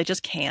to, but they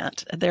just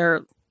can't.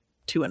 They're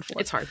 2 and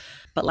 4. It's hard.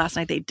 But last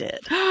night they did.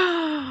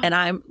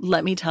 And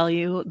let me tell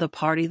you the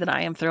party that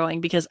I am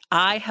throwing, because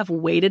I have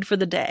waited for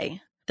the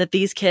day that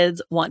these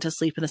kids want to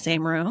sleep in the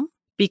same room,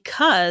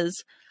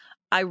 because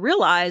I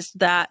realized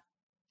that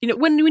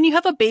when you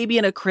have a baby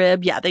in a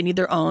crib, yeah, they need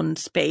their own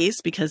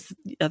space because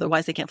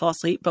otherwise they can't fall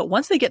asleep. But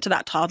once they get to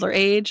that toddler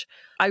age,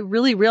 I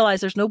really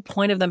realized there's no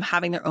point of them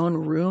having their own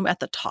room at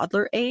the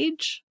toddler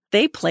age.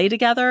 They play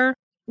together,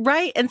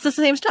 right? And it's the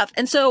same stuff.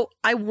 And so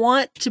I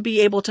want to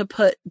be able to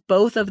put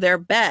both of their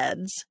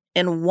beds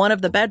in one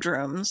of the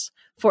bedrooms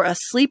for a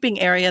sleeping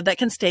area that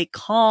can stay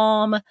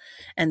calm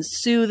and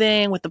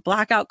soothing with the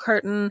blackout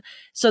curtain,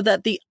 so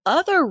that the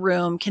other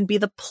room can be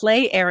the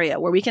play area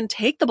where we can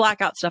take the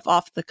blackout stuff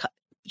off the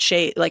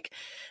shade.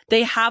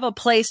 They have a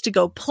place to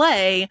go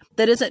play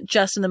that isn't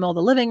just in the middle of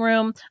the living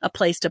room, a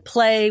place to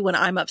play when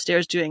I'm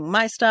upstairs doing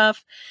my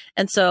stuff.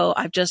 And so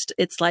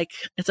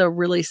it's a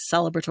really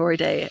celebratory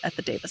day at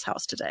the Davis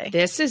house today.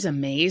 This is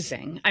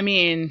amazing. I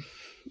mean,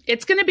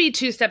 it's going to be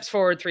 2 steps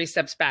forward, 3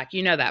 steps back.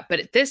 You know that.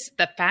 But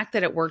the fact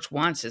that it worked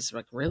once is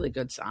a really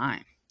good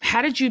sign.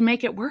 How did you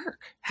make it work?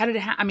 How did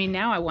it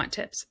now I want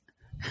tips.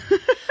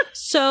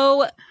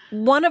 So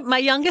one of my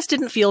youngest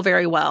didn't feel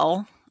very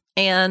well.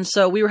 And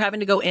so we were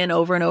having to go in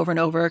over and over and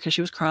over because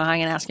she was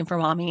crying and asking for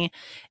mommy.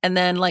 And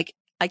then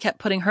I kept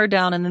putting her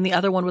down, and then the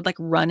other one would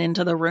run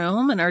into the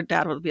room, and her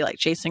dad would be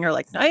chasing her, no,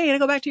 you gotta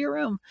go back to your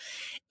room.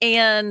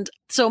 And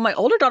so my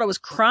older daughter was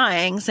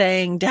crying,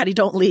 saying, Daddy,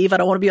 don't leave. I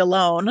don't want to be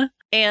alone.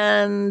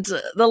 And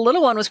the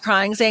little one was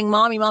crying, saying,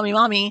 Mommy, mommy,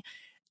 mommy.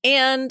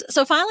 And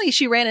so finally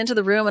she ran into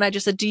the room, and I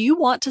just said, do you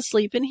want to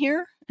sleep in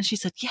here? And she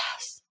said,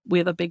 yes. We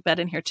have a big bed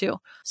in here too.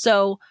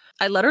 So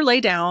I let her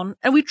lay down,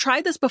 and we've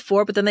tried this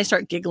before, but then they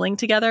start giggling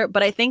together.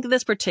 But I think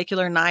this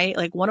particular night,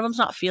 one of them's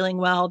not feeling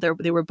well.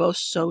 They were both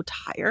so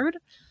tired.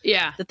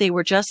 Yeah. That they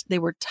were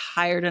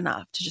tired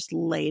enough to just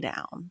lay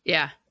down.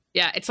 Yeah.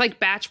 Yeah. It's like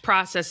batch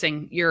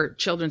processing your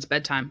children's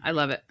bedtime. I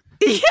love it.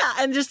 Yeah.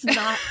 And just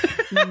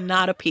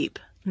not a peep.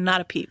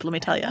 Not a peep. Let me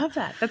tell you. I love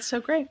that. That's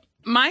so great.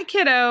 My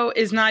kiddo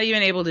is not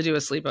even able to do a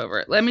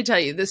sleepover. Let me tell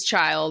you, this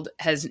child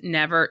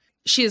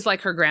she is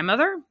like her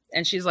grandmother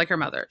and she's like her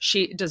mother.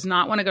 She does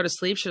not want to go to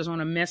sleep. She doesn't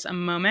want to miss a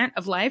moment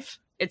of life.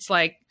 It's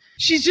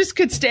She just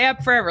could stay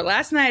up forever.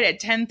 Last night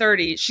at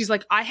 10:30, she's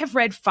like, I have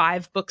read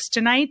 5 books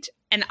tonight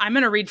and I'm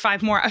going to read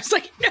 5 more. I was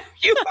like, no,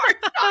 you are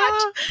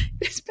not.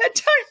 It's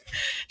bedtime.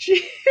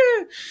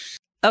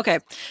 Okay.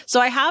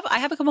 So I have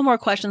a couple more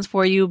questions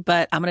for you,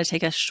 but I'm going to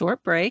take a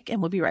short break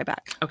and we'll be right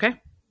back. Okay.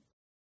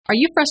 Are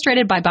you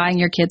frustrated by buying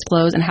your kids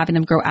clothes and having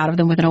them grow out of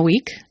them within a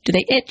week? Do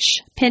they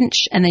itch,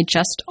 pinch, and they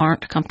just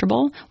aren't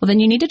comfortable? Well, then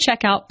you need to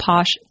check out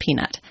Posh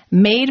Peanut.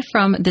 Made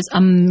from this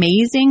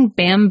amazing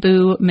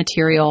bamboo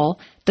material,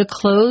 the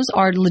clothes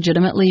are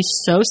legitimately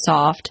so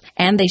soft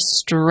and they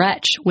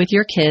stretch with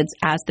your kids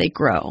as they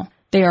grow.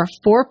 They are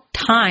 4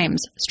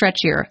 times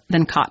stretchier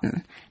than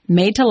cotton.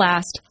 Made to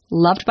last,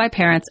 loved by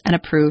parents, and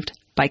approved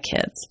by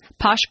kids.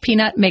 Posh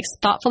Peanut makes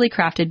thoughtfully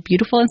crafted,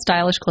 beautiful and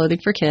stylish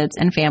clothing for kids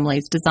and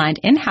families designed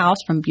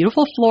in-house from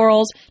beautiful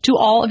florals to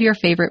all of your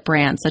favorite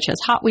brands such as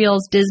Hot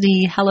Wheels,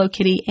 Disney, Hello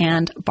Kitty,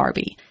 and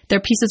Barbie.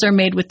 Their pieces are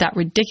made with that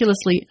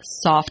ridiculously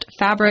soft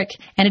fabric,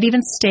 and it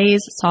even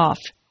stays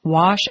soft.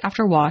 Wash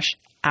after wash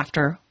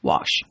after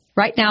wash.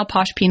 Right now,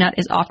 Posh Peanut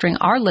is offering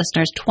our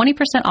listeners 20%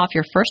 off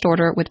your first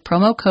order with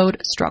promo code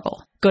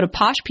STRUGGLE. Go to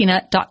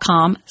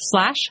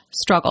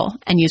poshpeanut.com/struggle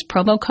and use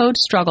promo code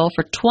STRUGGLE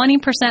for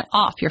 20%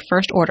 off your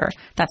first order.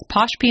 That's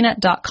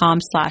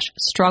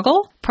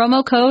poshpeanut.com/struggle,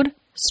 promo code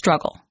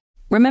STRUGGLE.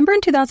 Remember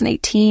in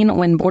 2018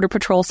 when Border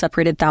Patrol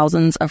separated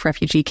thousands of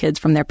refugee kids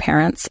from their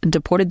parents,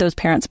 deported those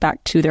parents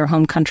back to their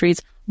home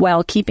countries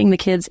while keeping the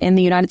kids in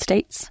the United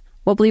States?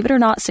 Well, believe it or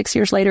not, 6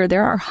 years later,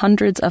 there are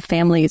hundreds of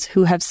families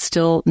who have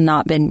still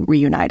not been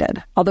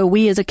reunited. Although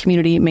we as a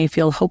community may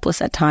feel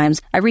hopeless at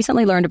times, I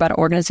recently learned about an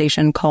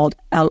organization called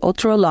El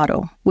Otro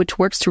Lado, which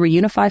works to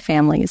reunify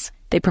families.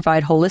 They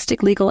provide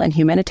holistic legal and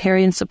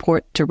humanitarian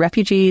support to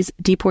refugees,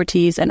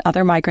 deportees, and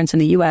other migrants in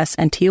the U.S.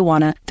 and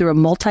Tijuana through a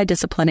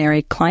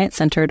multidisciplinary,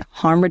 client-centered,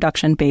 harm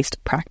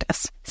reduction-based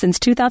practice. Since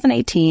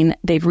 2018,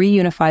 they've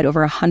reunified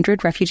over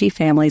 100 refugee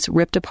families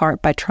ripped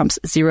apart by Trump's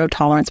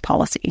zero-tolerance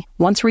policy.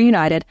 Once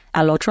reunited,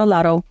 El Otro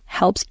Lado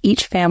helps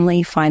each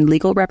family find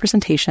legal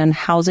representation,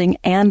 housing,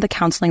 and the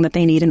counseling that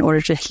they need in order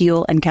to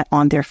heal and get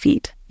on their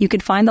feet. You can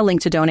find the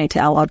link to donate to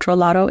El Otro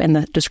Lado in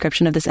the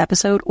description of this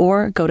episode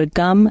or go to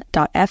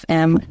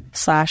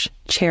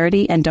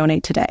gum.fm/charity and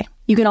donate today.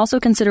 You can also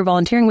consider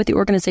volunteering with the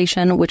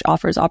organization, which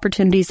offers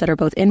opportunities that are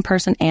both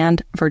in-person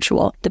and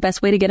virtual. The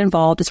best way to get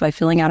involved is by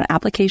filling out an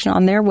application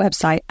on their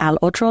website,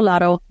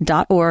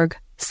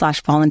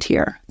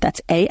 alotrolado.org/volunteer.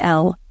 That's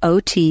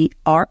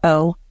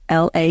ALOTROLADO.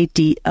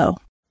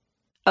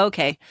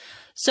 Okay.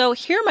 So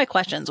here are my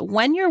questions.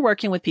 When you're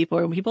working with people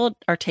or when people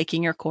are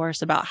taking your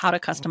course about how to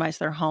customize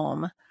their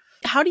home,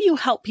 how do you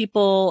help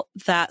people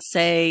that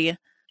say,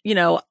 you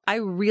know,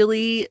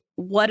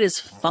 what is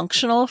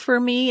functional for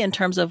me in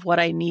terms of what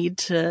I need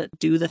to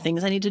do, the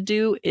things I need to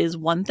do is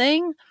one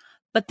thing,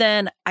 but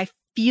then I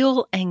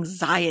feel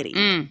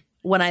anxiety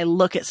when I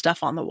look at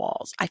stuff on the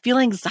walls. I feel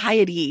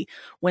anxiety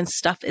when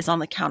stuff is on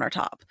the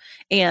countertop.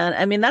 And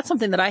I mean, that's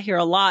something that I hear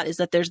a lot is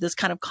that there's this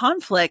kind of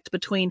conflict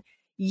between,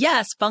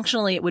 yes,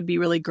 functionally, it would be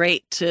really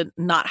great to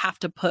not have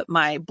to put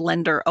my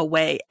blender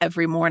away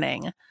every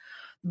morning,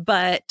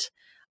 but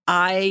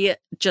I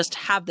just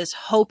have this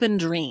hope and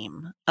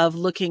dream of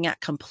looking at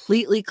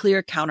completely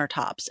clear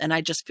countertops, and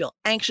I just feel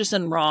anxious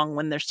and wrong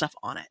when there's stuff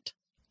on it.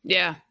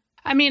 Yeah.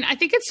 I mean, I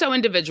think it's so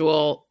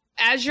individual.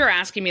 As you're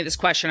asking me this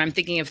question, I'm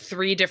thinking of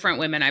 3 different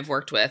women I've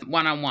worked with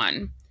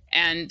one-on-one.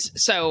 And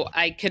so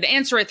I could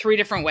answer it 3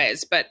 different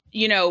ways. But,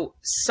 you know,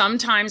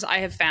 sometimes I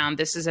have found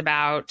this is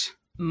about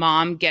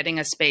mom getting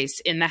a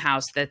space in the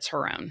house that's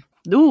her own.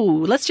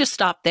 Ooh, let's just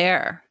stop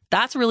there.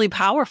 That's really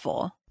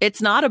powerful.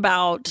 It's not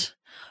about,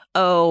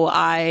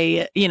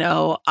 I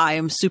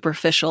am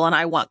superficial and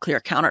I want clear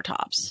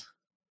countertops.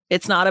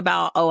 It's not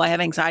about, I have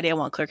anxiety, I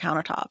want clear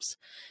countertops.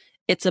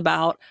 It's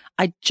about,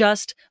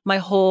 my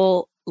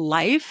whole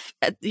life,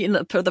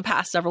 for the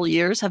past several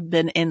years have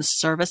been in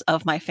service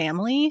of my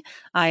family.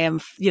 I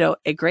am,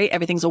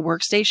 everything's a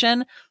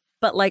workstation,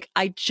 but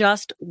I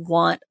just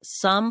want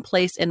some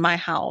place in my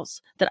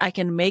house that I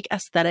can make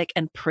aesthetic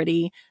and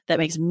pretty that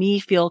makes me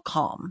feel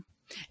calm.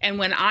 And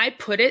when I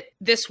put it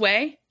this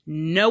way,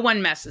 no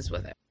one messes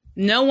with it.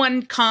 No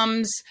one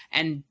comes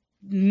and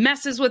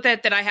messes with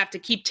it that I have to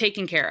keep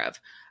taking care of.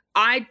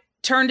 I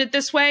turned it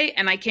this way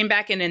and I came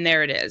back in and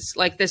there it is.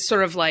 This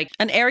sort of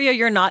an area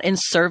you're not in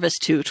service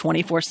to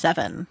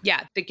 24/7.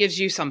 Yeah. That gives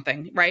you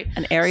something, right?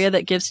 An area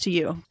that gives to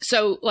you.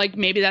 So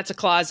maybe that's a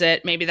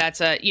closet. Maybe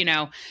that's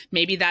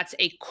maybe that's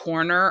a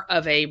corner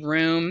of a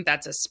room.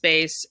 That's a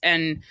space.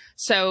 And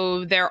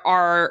so there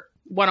are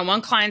one-on-one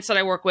clients that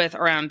I work with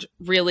around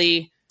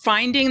really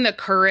finding the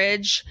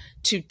courage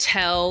to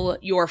tell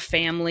your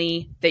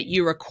family that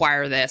you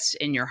require this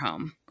in your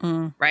home,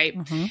 right?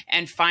 Mm-hmm.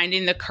 And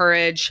finding the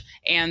courage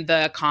and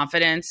the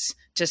confidence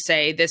to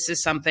say, this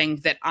is something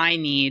that I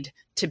need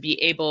to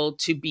be able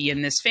to be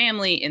in this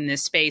family, in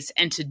this space,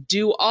 and to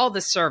do all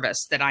the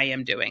service that I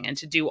am doing and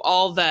to do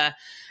all the,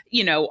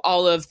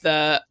 all of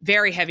the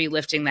very heavy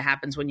lifting that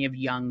happens when you have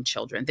young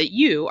children that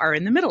you are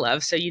in the middle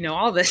of. So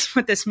all this,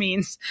 what this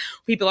means,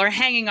 people are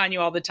hanging on you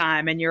all the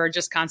time and you're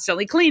just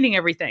constantly cleaning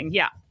everything.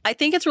 Yeah. I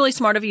think it's really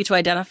smart of you to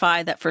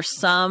identify that for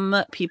some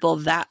people,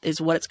 that is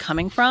what it's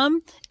coming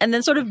from. And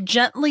then sort of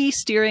gently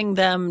steering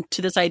them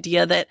to this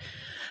idea that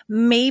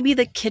maybe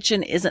the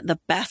kitchen isn't the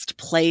best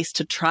place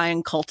to try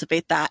and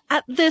cultivate that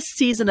at this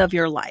season of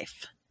your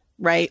life.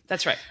 Right.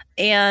 That's right.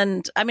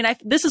 And I mean,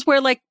 this is where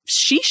like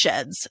she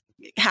sheds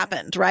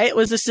happened, right? It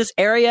was this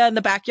area in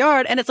the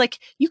backyard, and it's like,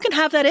 you can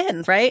have that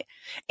in, right?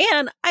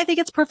 And I think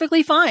it's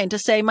perfectly fine to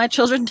say my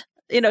children,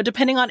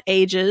 depending on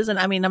ages. And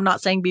I mean, I'm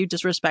not saying be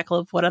disrespectful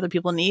of what other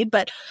people need,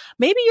 but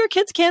maybe your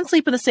kids can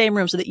sleep in the same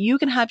room so that you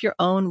can have your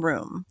own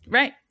room.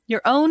 Right.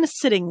 Your own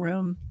sitting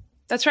room.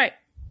 That's right.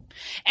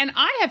 And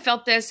I have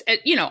felt this,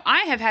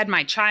 I have had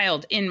my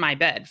child in my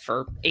bed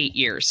for 8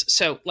 years.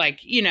 So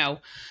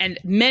and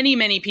many,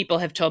 many people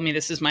have told me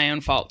this is my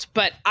own fault,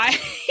 but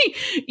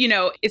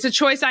it's a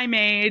choice I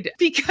made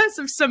because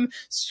of some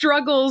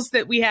struggles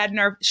that we had in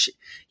our,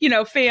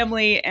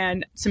 family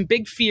and some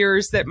big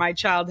fears that my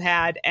child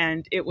had.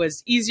 And it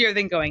was easier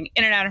than going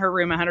in and out of her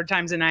room 100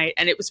 times a night.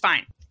 And it was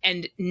fine.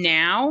 And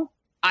now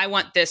I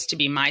want this to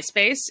be my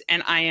space,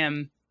 and I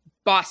am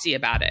bossy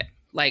about it.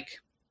 Like,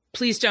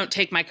 please don't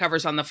take my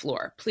covers on the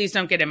floor. Please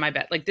don't get in my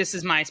bed. Like, this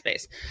is my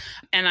space.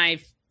 And I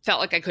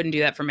felt like I couldn't do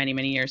that for many,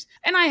 many years.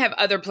 And I have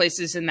other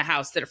places in the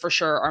house that for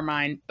sure are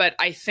mine. But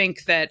I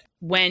think that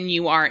when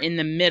you are in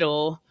the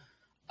middle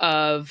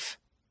of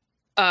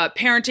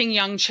parenting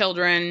young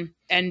children,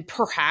 and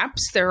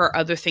perhaps there are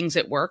other things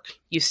at work,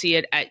 you see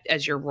it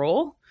as your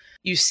role.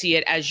 You see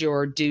it as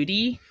your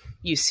duty.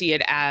 You see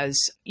it as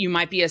you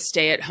might be a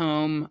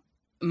stay-at-home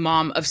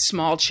mom of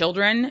small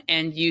children,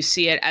 and you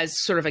see it as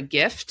sort of a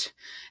gift.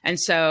 And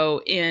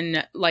so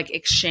in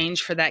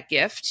exchange for that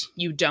gift,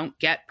 you don't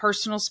get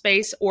personal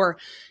space, or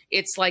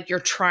it's like you're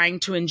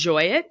trying to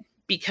enjoy it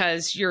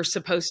because you're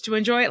supposed to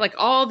enjoy it. Like,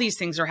 all these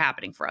things are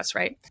happening for us,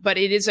 right? But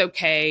it is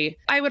okay.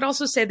 I would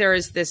also say there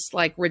is this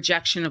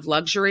rejection of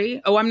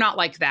luxury. Oh, I'm not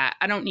like that.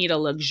 I don't need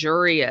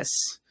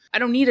I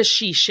don't need a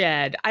she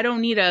shed. I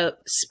don't need a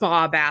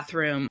spa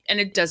bathroom. And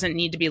it doesn't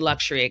need to be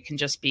luxury. It can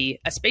just be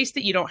a space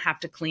that you don't have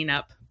to clean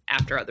up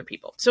after other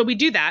people. So we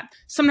do that.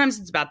 Sometimes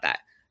it's about that.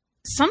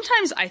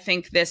 Sometimes I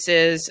think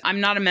I'm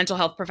not a mental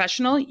health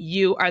professional.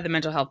 You are the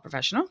mental health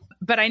professional.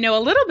 But I know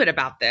a little bit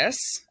about this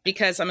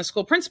because I'm a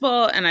school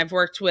principal and I've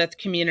worked with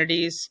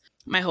communities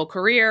my whole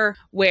career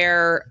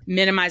where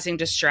minimizing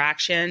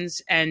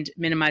distractions and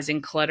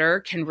minimizing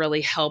clutter can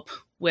really help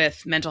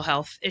with mental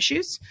health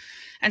issues.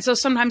 And so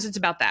sometimes it's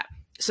about that.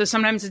 So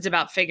sometimes it's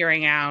about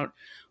figuring out,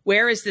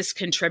 where is this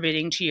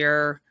contributing to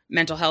your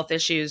mental health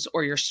issues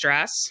or your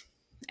stress?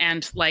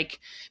 And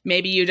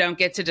maybe you don't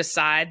get to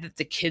decide that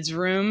the kids'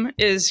 room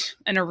is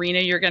an arena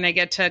you're going to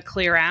get to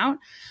clear out,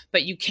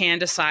 but you can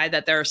decide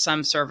that there are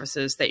some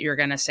surfaces that you're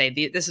going to say,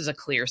 this is a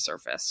clear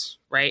surface,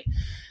 right?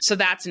 So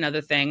that's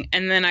another thing.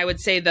 And then I would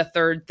say the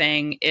third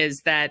thing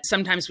is that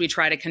sometimes we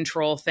try to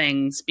control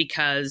things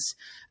because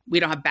we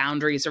don't have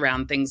boundaries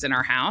around things in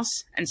our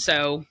house. And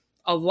so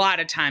a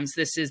lot of times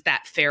this is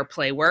that fair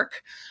play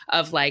work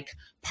of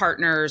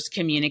partners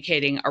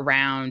communicating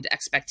around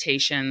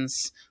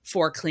expectations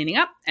for cleaning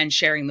up and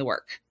sharing the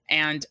work.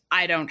 And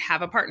I don't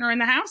have a partner in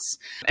the house.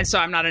 And so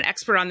I'm not an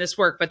expert on this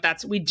work,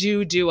 but we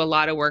do a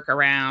lot of work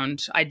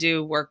around. I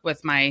do work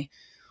with my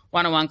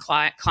one-on-one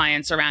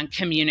clients around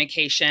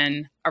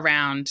communication,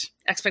 around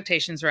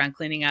expectations around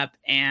cleaning up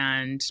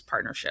and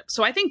partnership.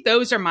 So I think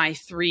those are my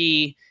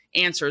three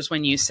answers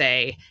when you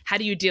say, how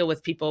do you deal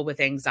with people with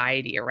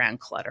anxiety around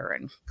clutter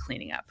and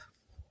cleaning up?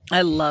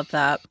 I love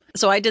that.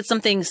 So I did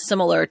something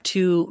similar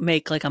to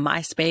make a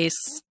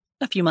MySpace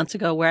a few months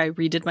ago where I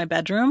redid my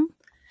bedroom.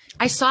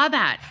 I saw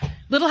that.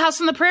 Little House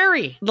on the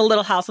Prairie. The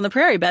Little House on the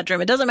Prairie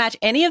bedroom. It doesn't match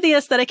any of the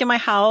aesthetic in my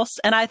house.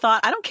 And I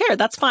thought, I don't care.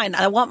 That's fine.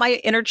 I want my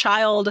inner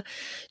child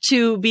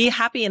to be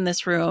happy in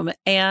this room.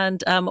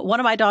 And one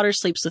of my daughters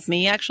sleeps with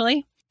me,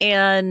 actually.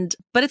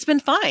 But it's been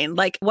fine.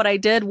 What I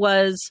did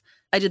was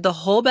I did the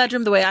whole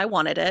bedroom the way I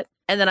wanted it.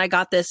 And then I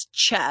got this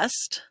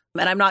chest.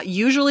 And I'm not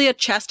usually a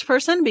chest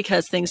person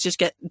because things just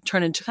get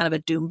turned into kind of a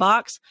doom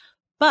box.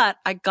 But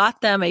I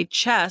got them a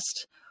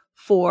chest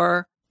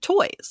for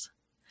toys.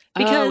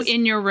 Because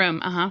in your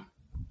room. Uh-huh.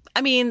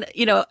 I mean,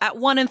 at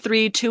 1 and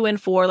 3, 2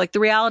 and 4, the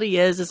reality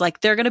is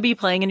they're going to be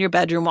playing in your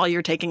bedroom while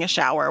you're taking a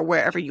shower,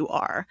 wherever you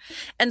are.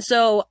 And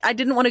so I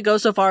didn't want to go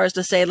so far as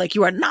to say,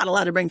 you are not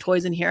allowed to bring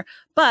toys in here.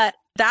 But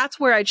that's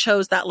where I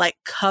chose that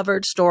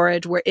covered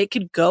storage where it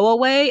could go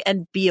away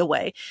and be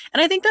away.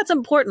 And I think that's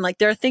important.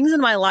 There are things in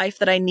my life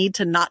that I need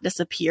to not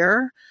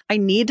disappear. They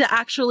need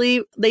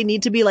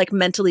to be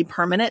mentally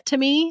permanent to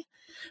me.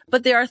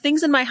 But there are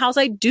things in my house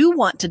I do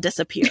want to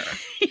disappear.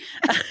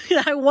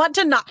 I want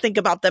to not think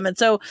about them. And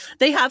so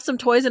they have some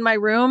toys in my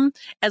room,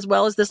 as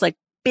well as this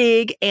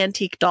big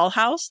antique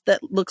dollhouse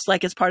that looks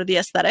like it's part of the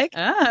aesthetic.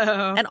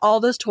 Oh. And all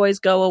those toys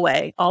go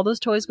away.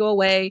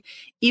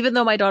 Even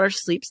though my daughter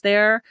sleeps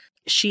there,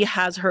 she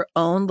has her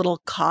own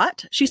little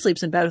cot. She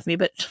sleeps in bed with me,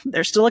 but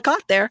there's still a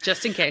cot there.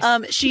 Just in case.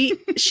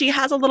 She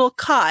has a little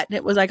cot.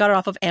 I got it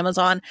off of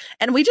Amazon,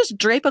 and we just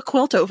drape a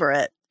quilt over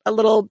it, a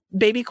little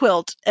baby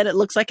quilt, and it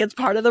looks like it's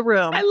part of the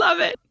room. I love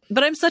it.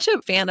 But I'm such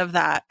a fan of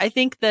that. I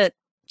think that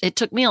it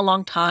took me a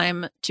long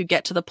time to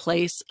get to the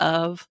place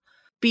of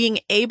being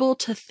able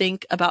to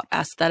think about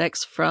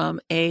aesthetics from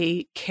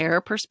a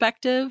care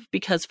perspective,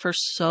 because for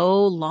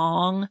so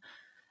long,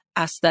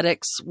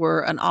 aesthetics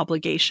were an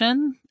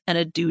obligation and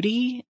a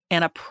duty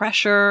and a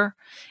pressure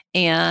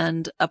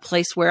and a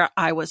place where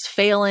I was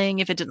failing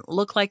if it didn't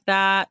look like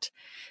that.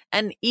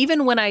 And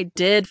even when I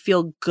did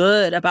feel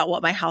good about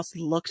what my house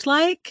looked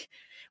like,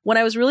 when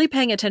I was really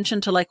paying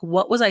attention to like,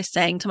 what was I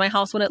saying to my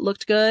house when it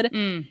looked good?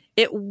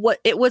 It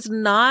was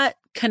not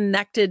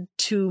connected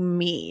to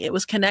me. It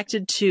was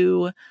connected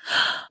to,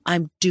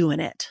 I'm doing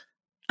it.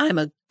 I'm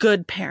a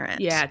good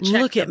parent. Yeah.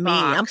 Look at me.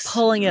 I'm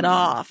pulling it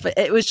off.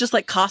 It was just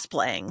like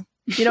cosplaying.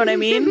 You know what I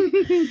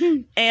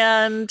mean?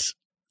 And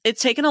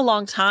it's taken a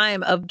long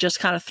time of just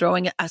kind of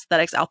throwing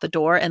aesthetics out the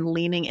door and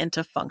leaning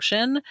into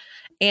function.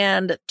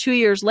 And 2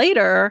 years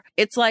later,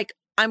 it's like,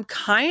 I'm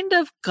kind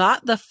of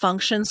got the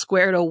function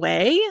squared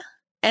away.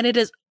 And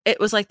it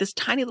was like this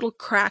tiny little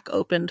crack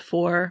opened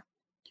for,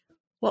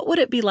 what would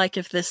it be like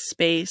if this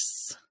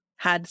space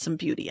had some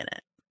beauty in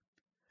it?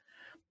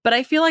 But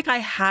I feel like I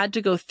had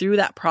to go through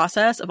that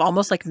process of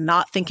almost like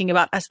not thinking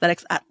about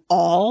aesthetics at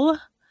all.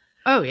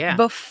 Oh, yeah.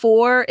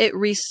 Before it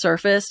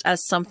resurfaced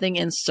as something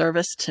in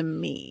service to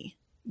me.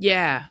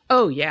 Yeah.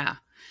 Oh, yeah.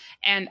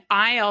 And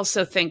I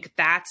also think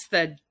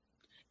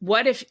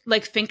what if,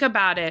 like, think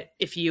about it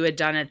if you had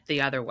done it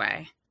the other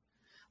way.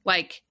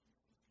 Like,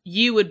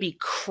 you would be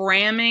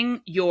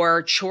cramming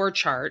your chore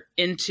chart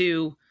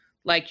into,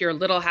 like, your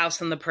Little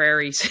House on the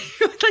Prairie.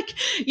 Like,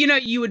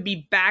 you would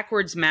be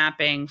backwards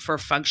mapping for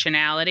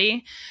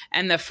functionality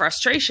and the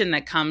frustration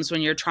that comes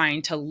when you're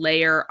trying to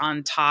layer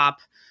on top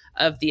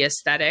of the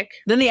aesthetic.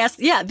 Then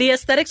the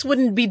aesthetics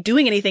wouldn't be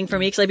doing anything for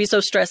me because I'd be so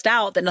stressed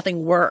out that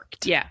nothing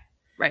worked. Yeah.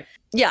 Right.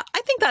 Yeah.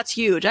 I think that's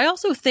huge. I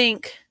also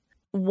think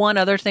one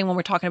other thing when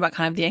we're talking about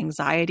kind of the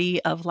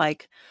anxiety of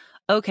like,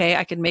 okay,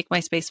 I can make my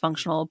space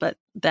functional, but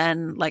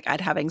then like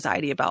I'd have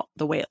anxiety about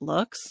the way it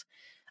looks.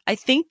 I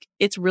think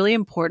it's really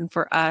important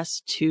for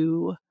us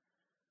to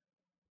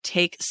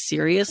take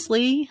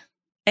seriously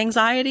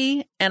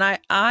anxiety. And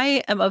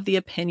I am of the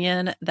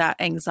opinion that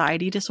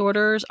anxiety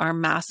disorders are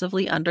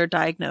massively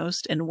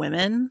underdiagnosed in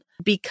women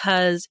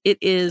because it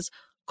is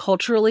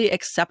culturally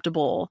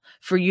acceptable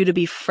for you to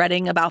be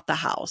fretting about the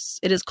house.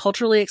 It is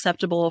culturally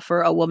acceptable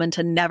for a woman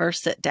to never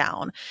sit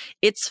down.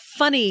 It's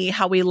funny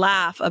how we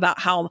laugh about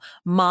how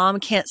mom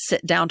can't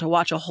sit down to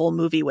watch a whole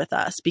movie with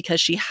us because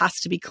she has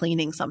to be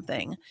cleaning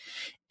something.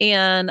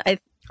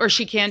 Or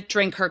she can't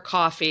drink her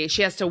coffee.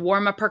 She has to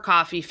warm up her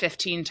coffee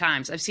 15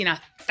 times. I've seen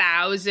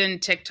 1,000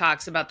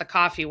 TikToks about the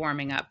coffee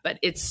warming up, but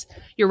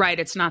you're right.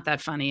 It's not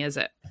that funny, is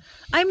it?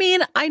 I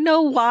mean, I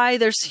know why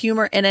there's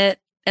humor in it,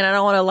 and I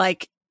don't want to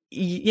like,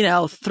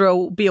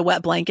 be a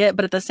wet blanket,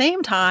 but at the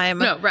same time,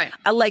 no, right.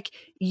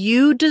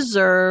 You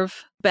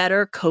deserve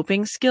better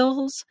coping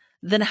skills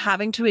than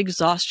having to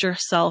exhaust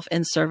yourself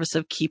in service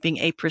of keeping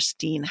a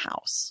pristine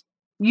house.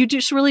 You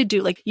just really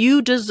do. Like,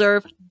 you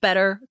deserve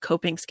better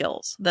coping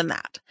skills than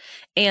that.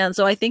 And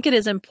so I think it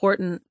is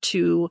important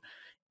to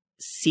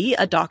see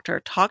a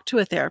doctor, talk to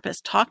a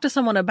therapist, talk to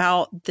someone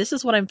about, this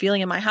is what I'm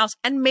feeling in my house.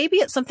 And maybe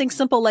it's something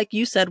simple, like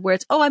you said, where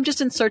it's, oh, I'm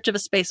just in search of a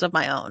space of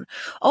my own.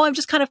 Oh, I'm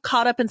just kind of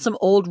caught up in some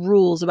old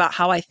rules about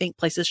how I think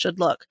places should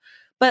look.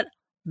 But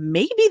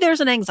maybe there's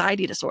an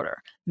anxiety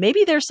disorder.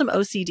 Maybe there's some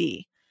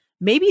OCD.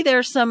 Maybe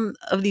there's some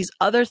of these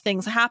other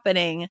things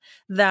happening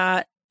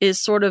that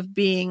is sort of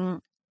being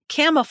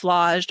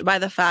camouflaged by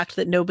the fact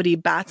that nobody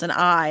bats an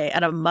eye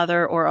at a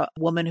mother or a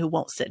woman who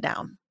won't sit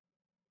down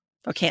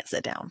or can't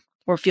sit down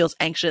or feels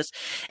anxious.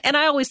 And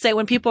I always say,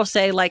 when people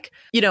say like,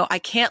 I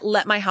can't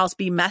let my house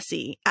be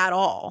messy at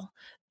all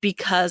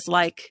because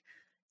like,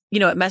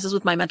 it messes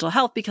with my mental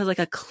health, because like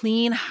a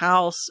clean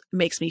house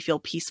makes me feel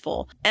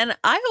peaceful. And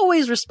I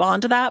always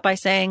respond to that by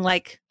saying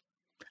like,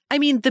 I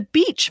mean, the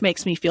beach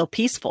makes me feel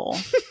peaceful,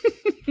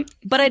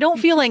 but I don't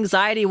feel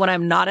anxiety when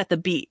I'm not at the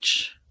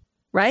beach.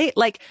 Right?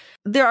 Like,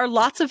 there are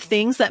lots of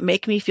things that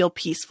make me feel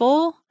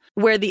peaceful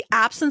where the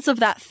absence of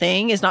that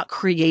thing is not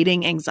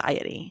creating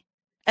anxiety.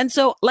 And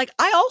so, like,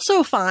 I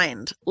also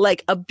find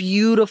like a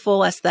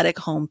beautiful aesthetic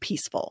home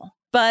peaceful,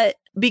 but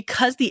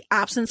because the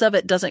absence of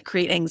it doesn't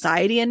create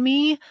anxiety in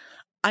me,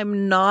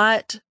 I'm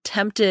not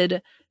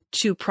tempted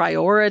to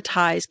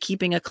prioritize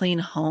keeping a clean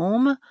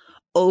home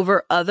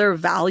over other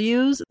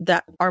values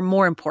that are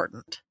more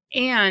important.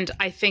 And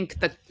I think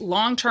the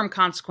long-term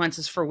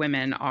consequences for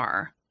women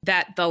are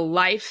that the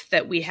life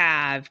that we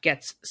have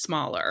gets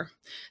smaller.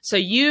 So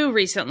you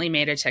recently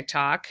made a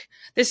TikTok.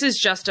 This is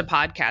just a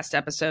podcast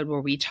episode where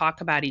we talk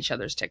about each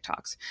other's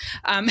TikToks.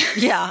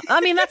 Yeah.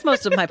 I mean, that's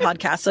most of my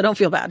podcast, so don't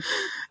feel bad.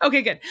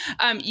 Okay, good.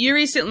 You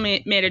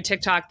recently made a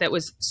TikTok that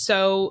was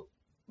so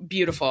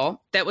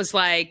beautiful. That was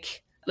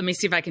like, let me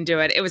see if I can do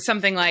it. It was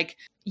something like,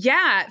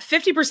 Yeah,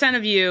 50%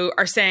 of you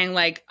are saying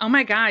like, oh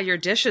my God, your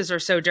dishes are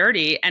so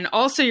dirty. And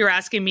also you're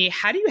asking me,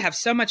 how do you have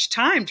so much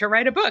time to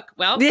write a book?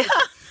 Well, Yeah.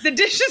 the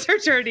dishes are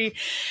dirty.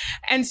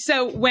 And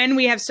so when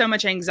we have so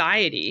much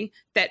anxiety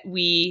that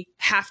we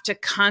have to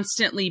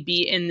constantly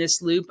be in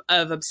this loop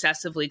of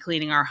obsessively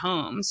cleaning our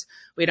homes,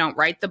 we don't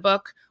write the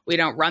book. We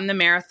don't run the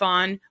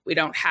marathon. We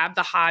don't have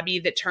the hobby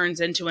that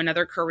turns into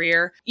another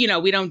career. You know,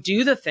 we don't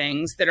do the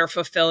things that are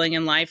fulfilling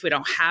in life. We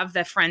don't have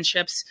the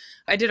friendships.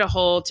 I did a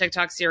whole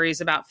TikTok series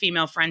about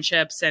female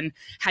friendships and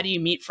how do you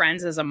meet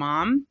friends as a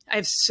mom. I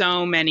have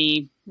so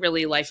many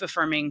really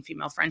life-affirming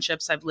female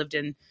friendships. I've lived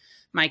in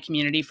my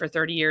community for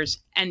 30 years.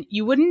 And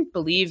you wouldn't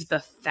believe the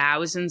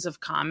thousands of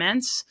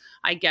comments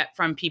I get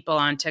from people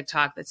on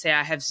TikTok that say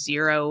I have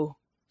 0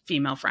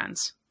 female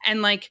friends.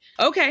 And like,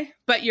 okay,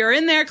 but you're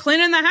in there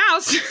cleaning the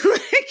house.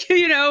 Like,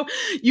 you know,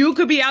 you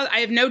could be out. I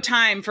have no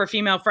time for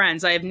female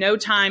friends. I have no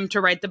time to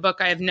write the book.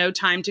 I have no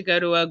time to go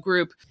to a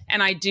group.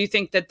 And I do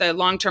think that the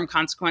long-term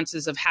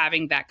consequences of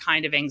having that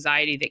kind of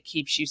anxiety that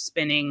keeps you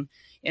spinning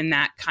in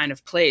that kind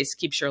of place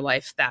keeps your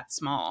life that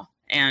small.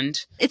 And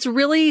it's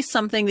really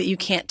something that you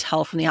can't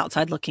tell from the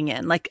outside looking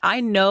in. Like,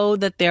 I know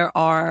that there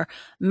are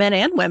men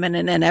and women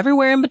and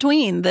everywhere in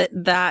between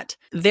that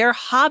their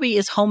hobby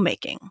is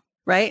homemaking.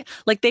 Right?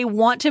 Like, they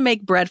want to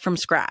make bread from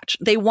scratch.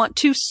 They want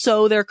to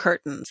sew their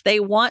curtains. They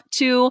want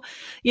to,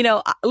 you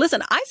know,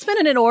 listen, I spend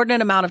an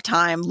inordinate amount of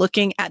time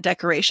looking at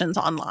decorations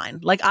online.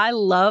 Like, I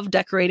love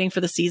decorating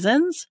for the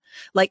seasons.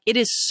 Like, it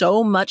is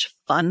so much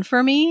fun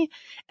for me.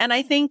 And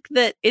I think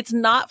that it's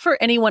not for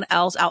anyone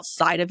else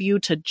outside of you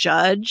to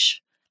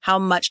judge how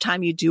much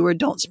time you do or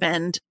don't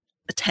spend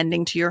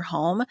attending to your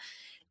home.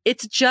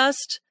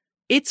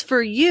 It's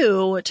for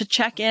you to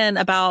check in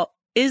about,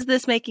 is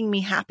this making me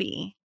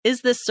happy?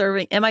 Is this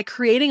serving? Am I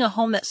creating a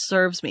home that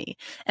serves me?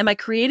 Am I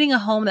creating a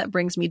home that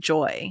brings me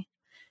joy?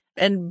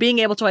 And being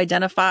able to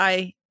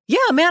identify, yeah,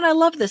 man, I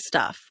love this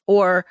stuff.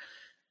 Or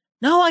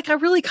no, like, I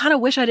really kind of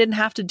wish I didn't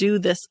have to do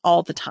this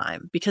all the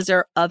time because there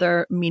are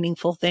other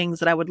meaningful things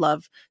that I would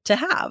love to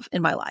have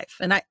in my life.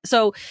 And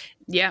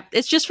yeah,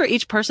 it's just for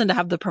each person to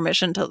have the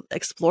permission to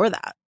explore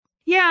that.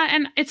 Yeah.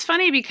 And it's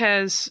funny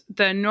because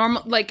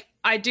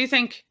I do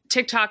think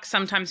TikTok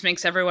sometimes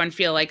makes everyone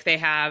feel like they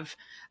have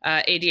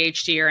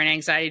ADHD or an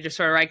anxiety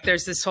disorder. Like,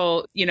 there's this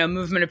whole, you know,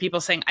 movement of people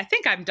saying, I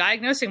think I'm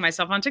diagnosing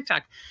myself on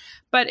TikTok.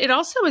 But it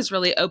also is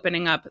really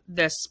opening up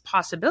this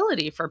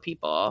possibility for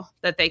people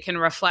that they can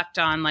reflect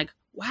on, like,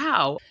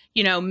 wow,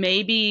 you know,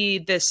 maybe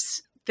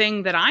this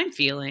thing that I'm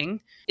feeling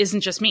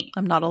isn't just me.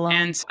 I'm not alone.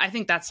 And I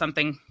think that's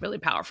something really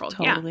powerful.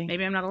 Totally. Yeah,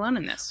 maybe I'm not alone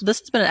in this. This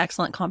has been an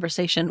excellent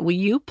conversation. Will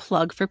you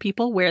plug for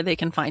people where they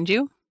can find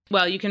you?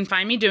 Well, you can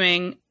find me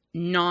doing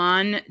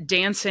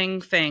non-dancing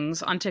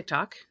things on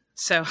TikTok.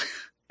 So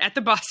at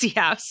the Bossy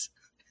House.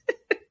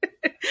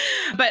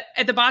 But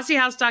at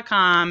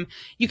thebossyhouse.com,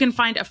 you can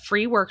find a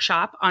free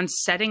workshop on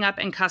setting up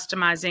and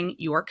customizing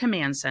your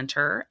command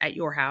center at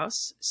your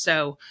house.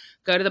 So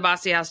go to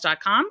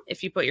thebossyhouse.com.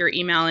 If you put your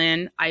email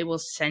in, I will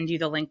send you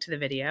the link to the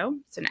video.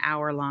 It's an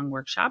hour-long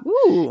workshop.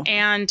 Ooh.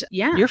 And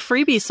yeah. Your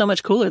freebie is so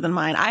much cooler than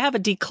mine. I have a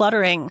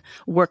decluttering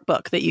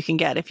workbook that you can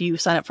get if you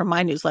sign up for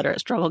my newsletter at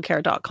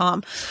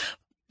strugglecare.com.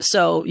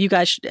 So you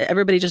guys,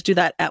 everybody just do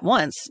that at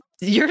once.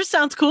 Yours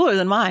sounds cooler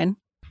than mine.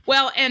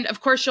 Well, and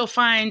of course, you'll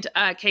find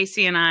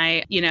Casey and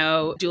I, you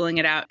know, dueling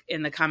it out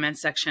in the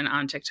comments section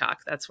on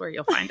TikTok. That's where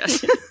you'll find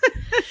us.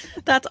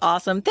 That's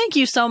awesome. Thank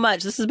you so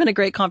much. This has been a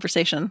great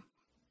conversation.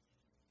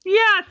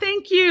 Yeah,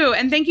 thank you.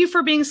 And thank you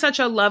for being such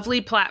a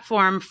lovely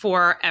platform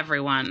for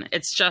everyone.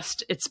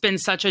 It's been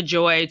such a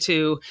joy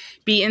to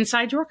be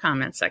inside your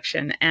comment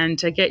section and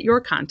to get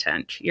your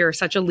content. You're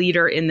such a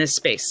leader in this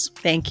space.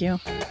 Thank you.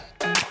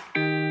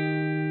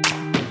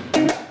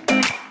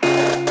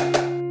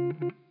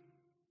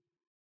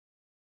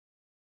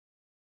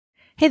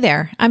 Hey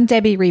there, I'm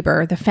Debbie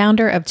Reber, the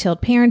founder of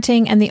Tilt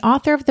Parenting and the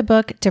author of the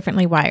book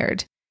Differently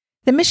Wired.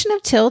 The mission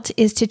of Tilt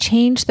is to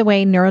change the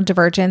way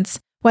neurodivergence,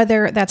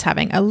 whether that's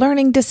having a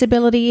learning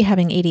disability,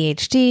 having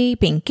ADHD,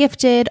 being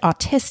gifted,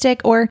 autistic,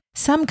 or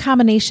some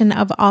combination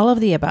of all of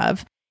the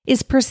above,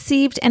 is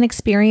perceived and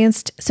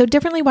experienced so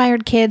differently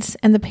wired kids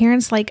and the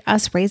parents like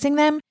us raising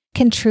them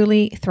can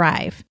truly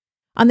thrive.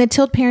 On the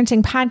Tilt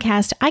Parenting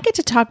podcast, I get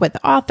to talk with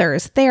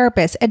authors,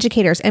 therapists,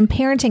 educators, and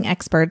parenting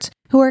experts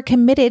who are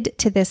committed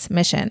to this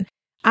mission.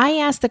 I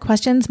ask the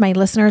questions my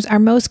listeners are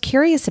most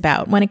curious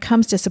about when it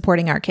comes to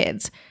supporting our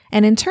kids.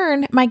 And in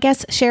turn, my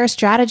guests share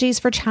strategies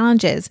for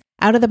challenges,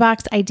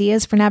 out-of-the-box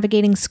ideas for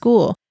navigating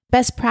school,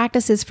 best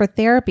practices for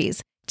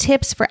therapies,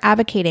 tips for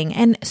advocating,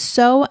 and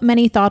so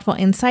many thoughtful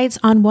insights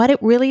on what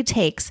it really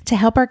takes to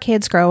help our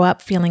kids grow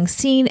up feeling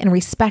seen and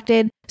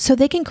respected so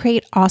they can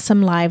create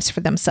awesome lives for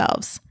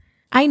themselves.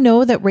 I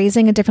know that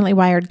raising a differently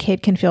wired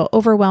kid can feel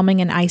overwhelming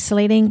and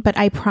isolating, but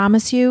I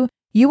promise you,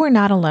 you are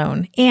not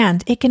alone,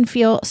 and it can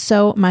feel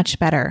so much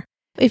better.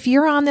 If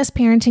you're on this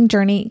parenting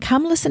journey,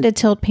 come listen to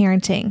Tilt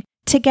Parenting.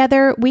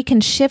 Together, we can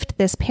shift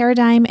this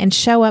paradigm and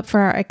show up for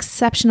our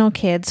exceptional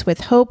kids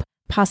with hope,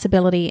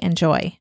 possibility, and joy.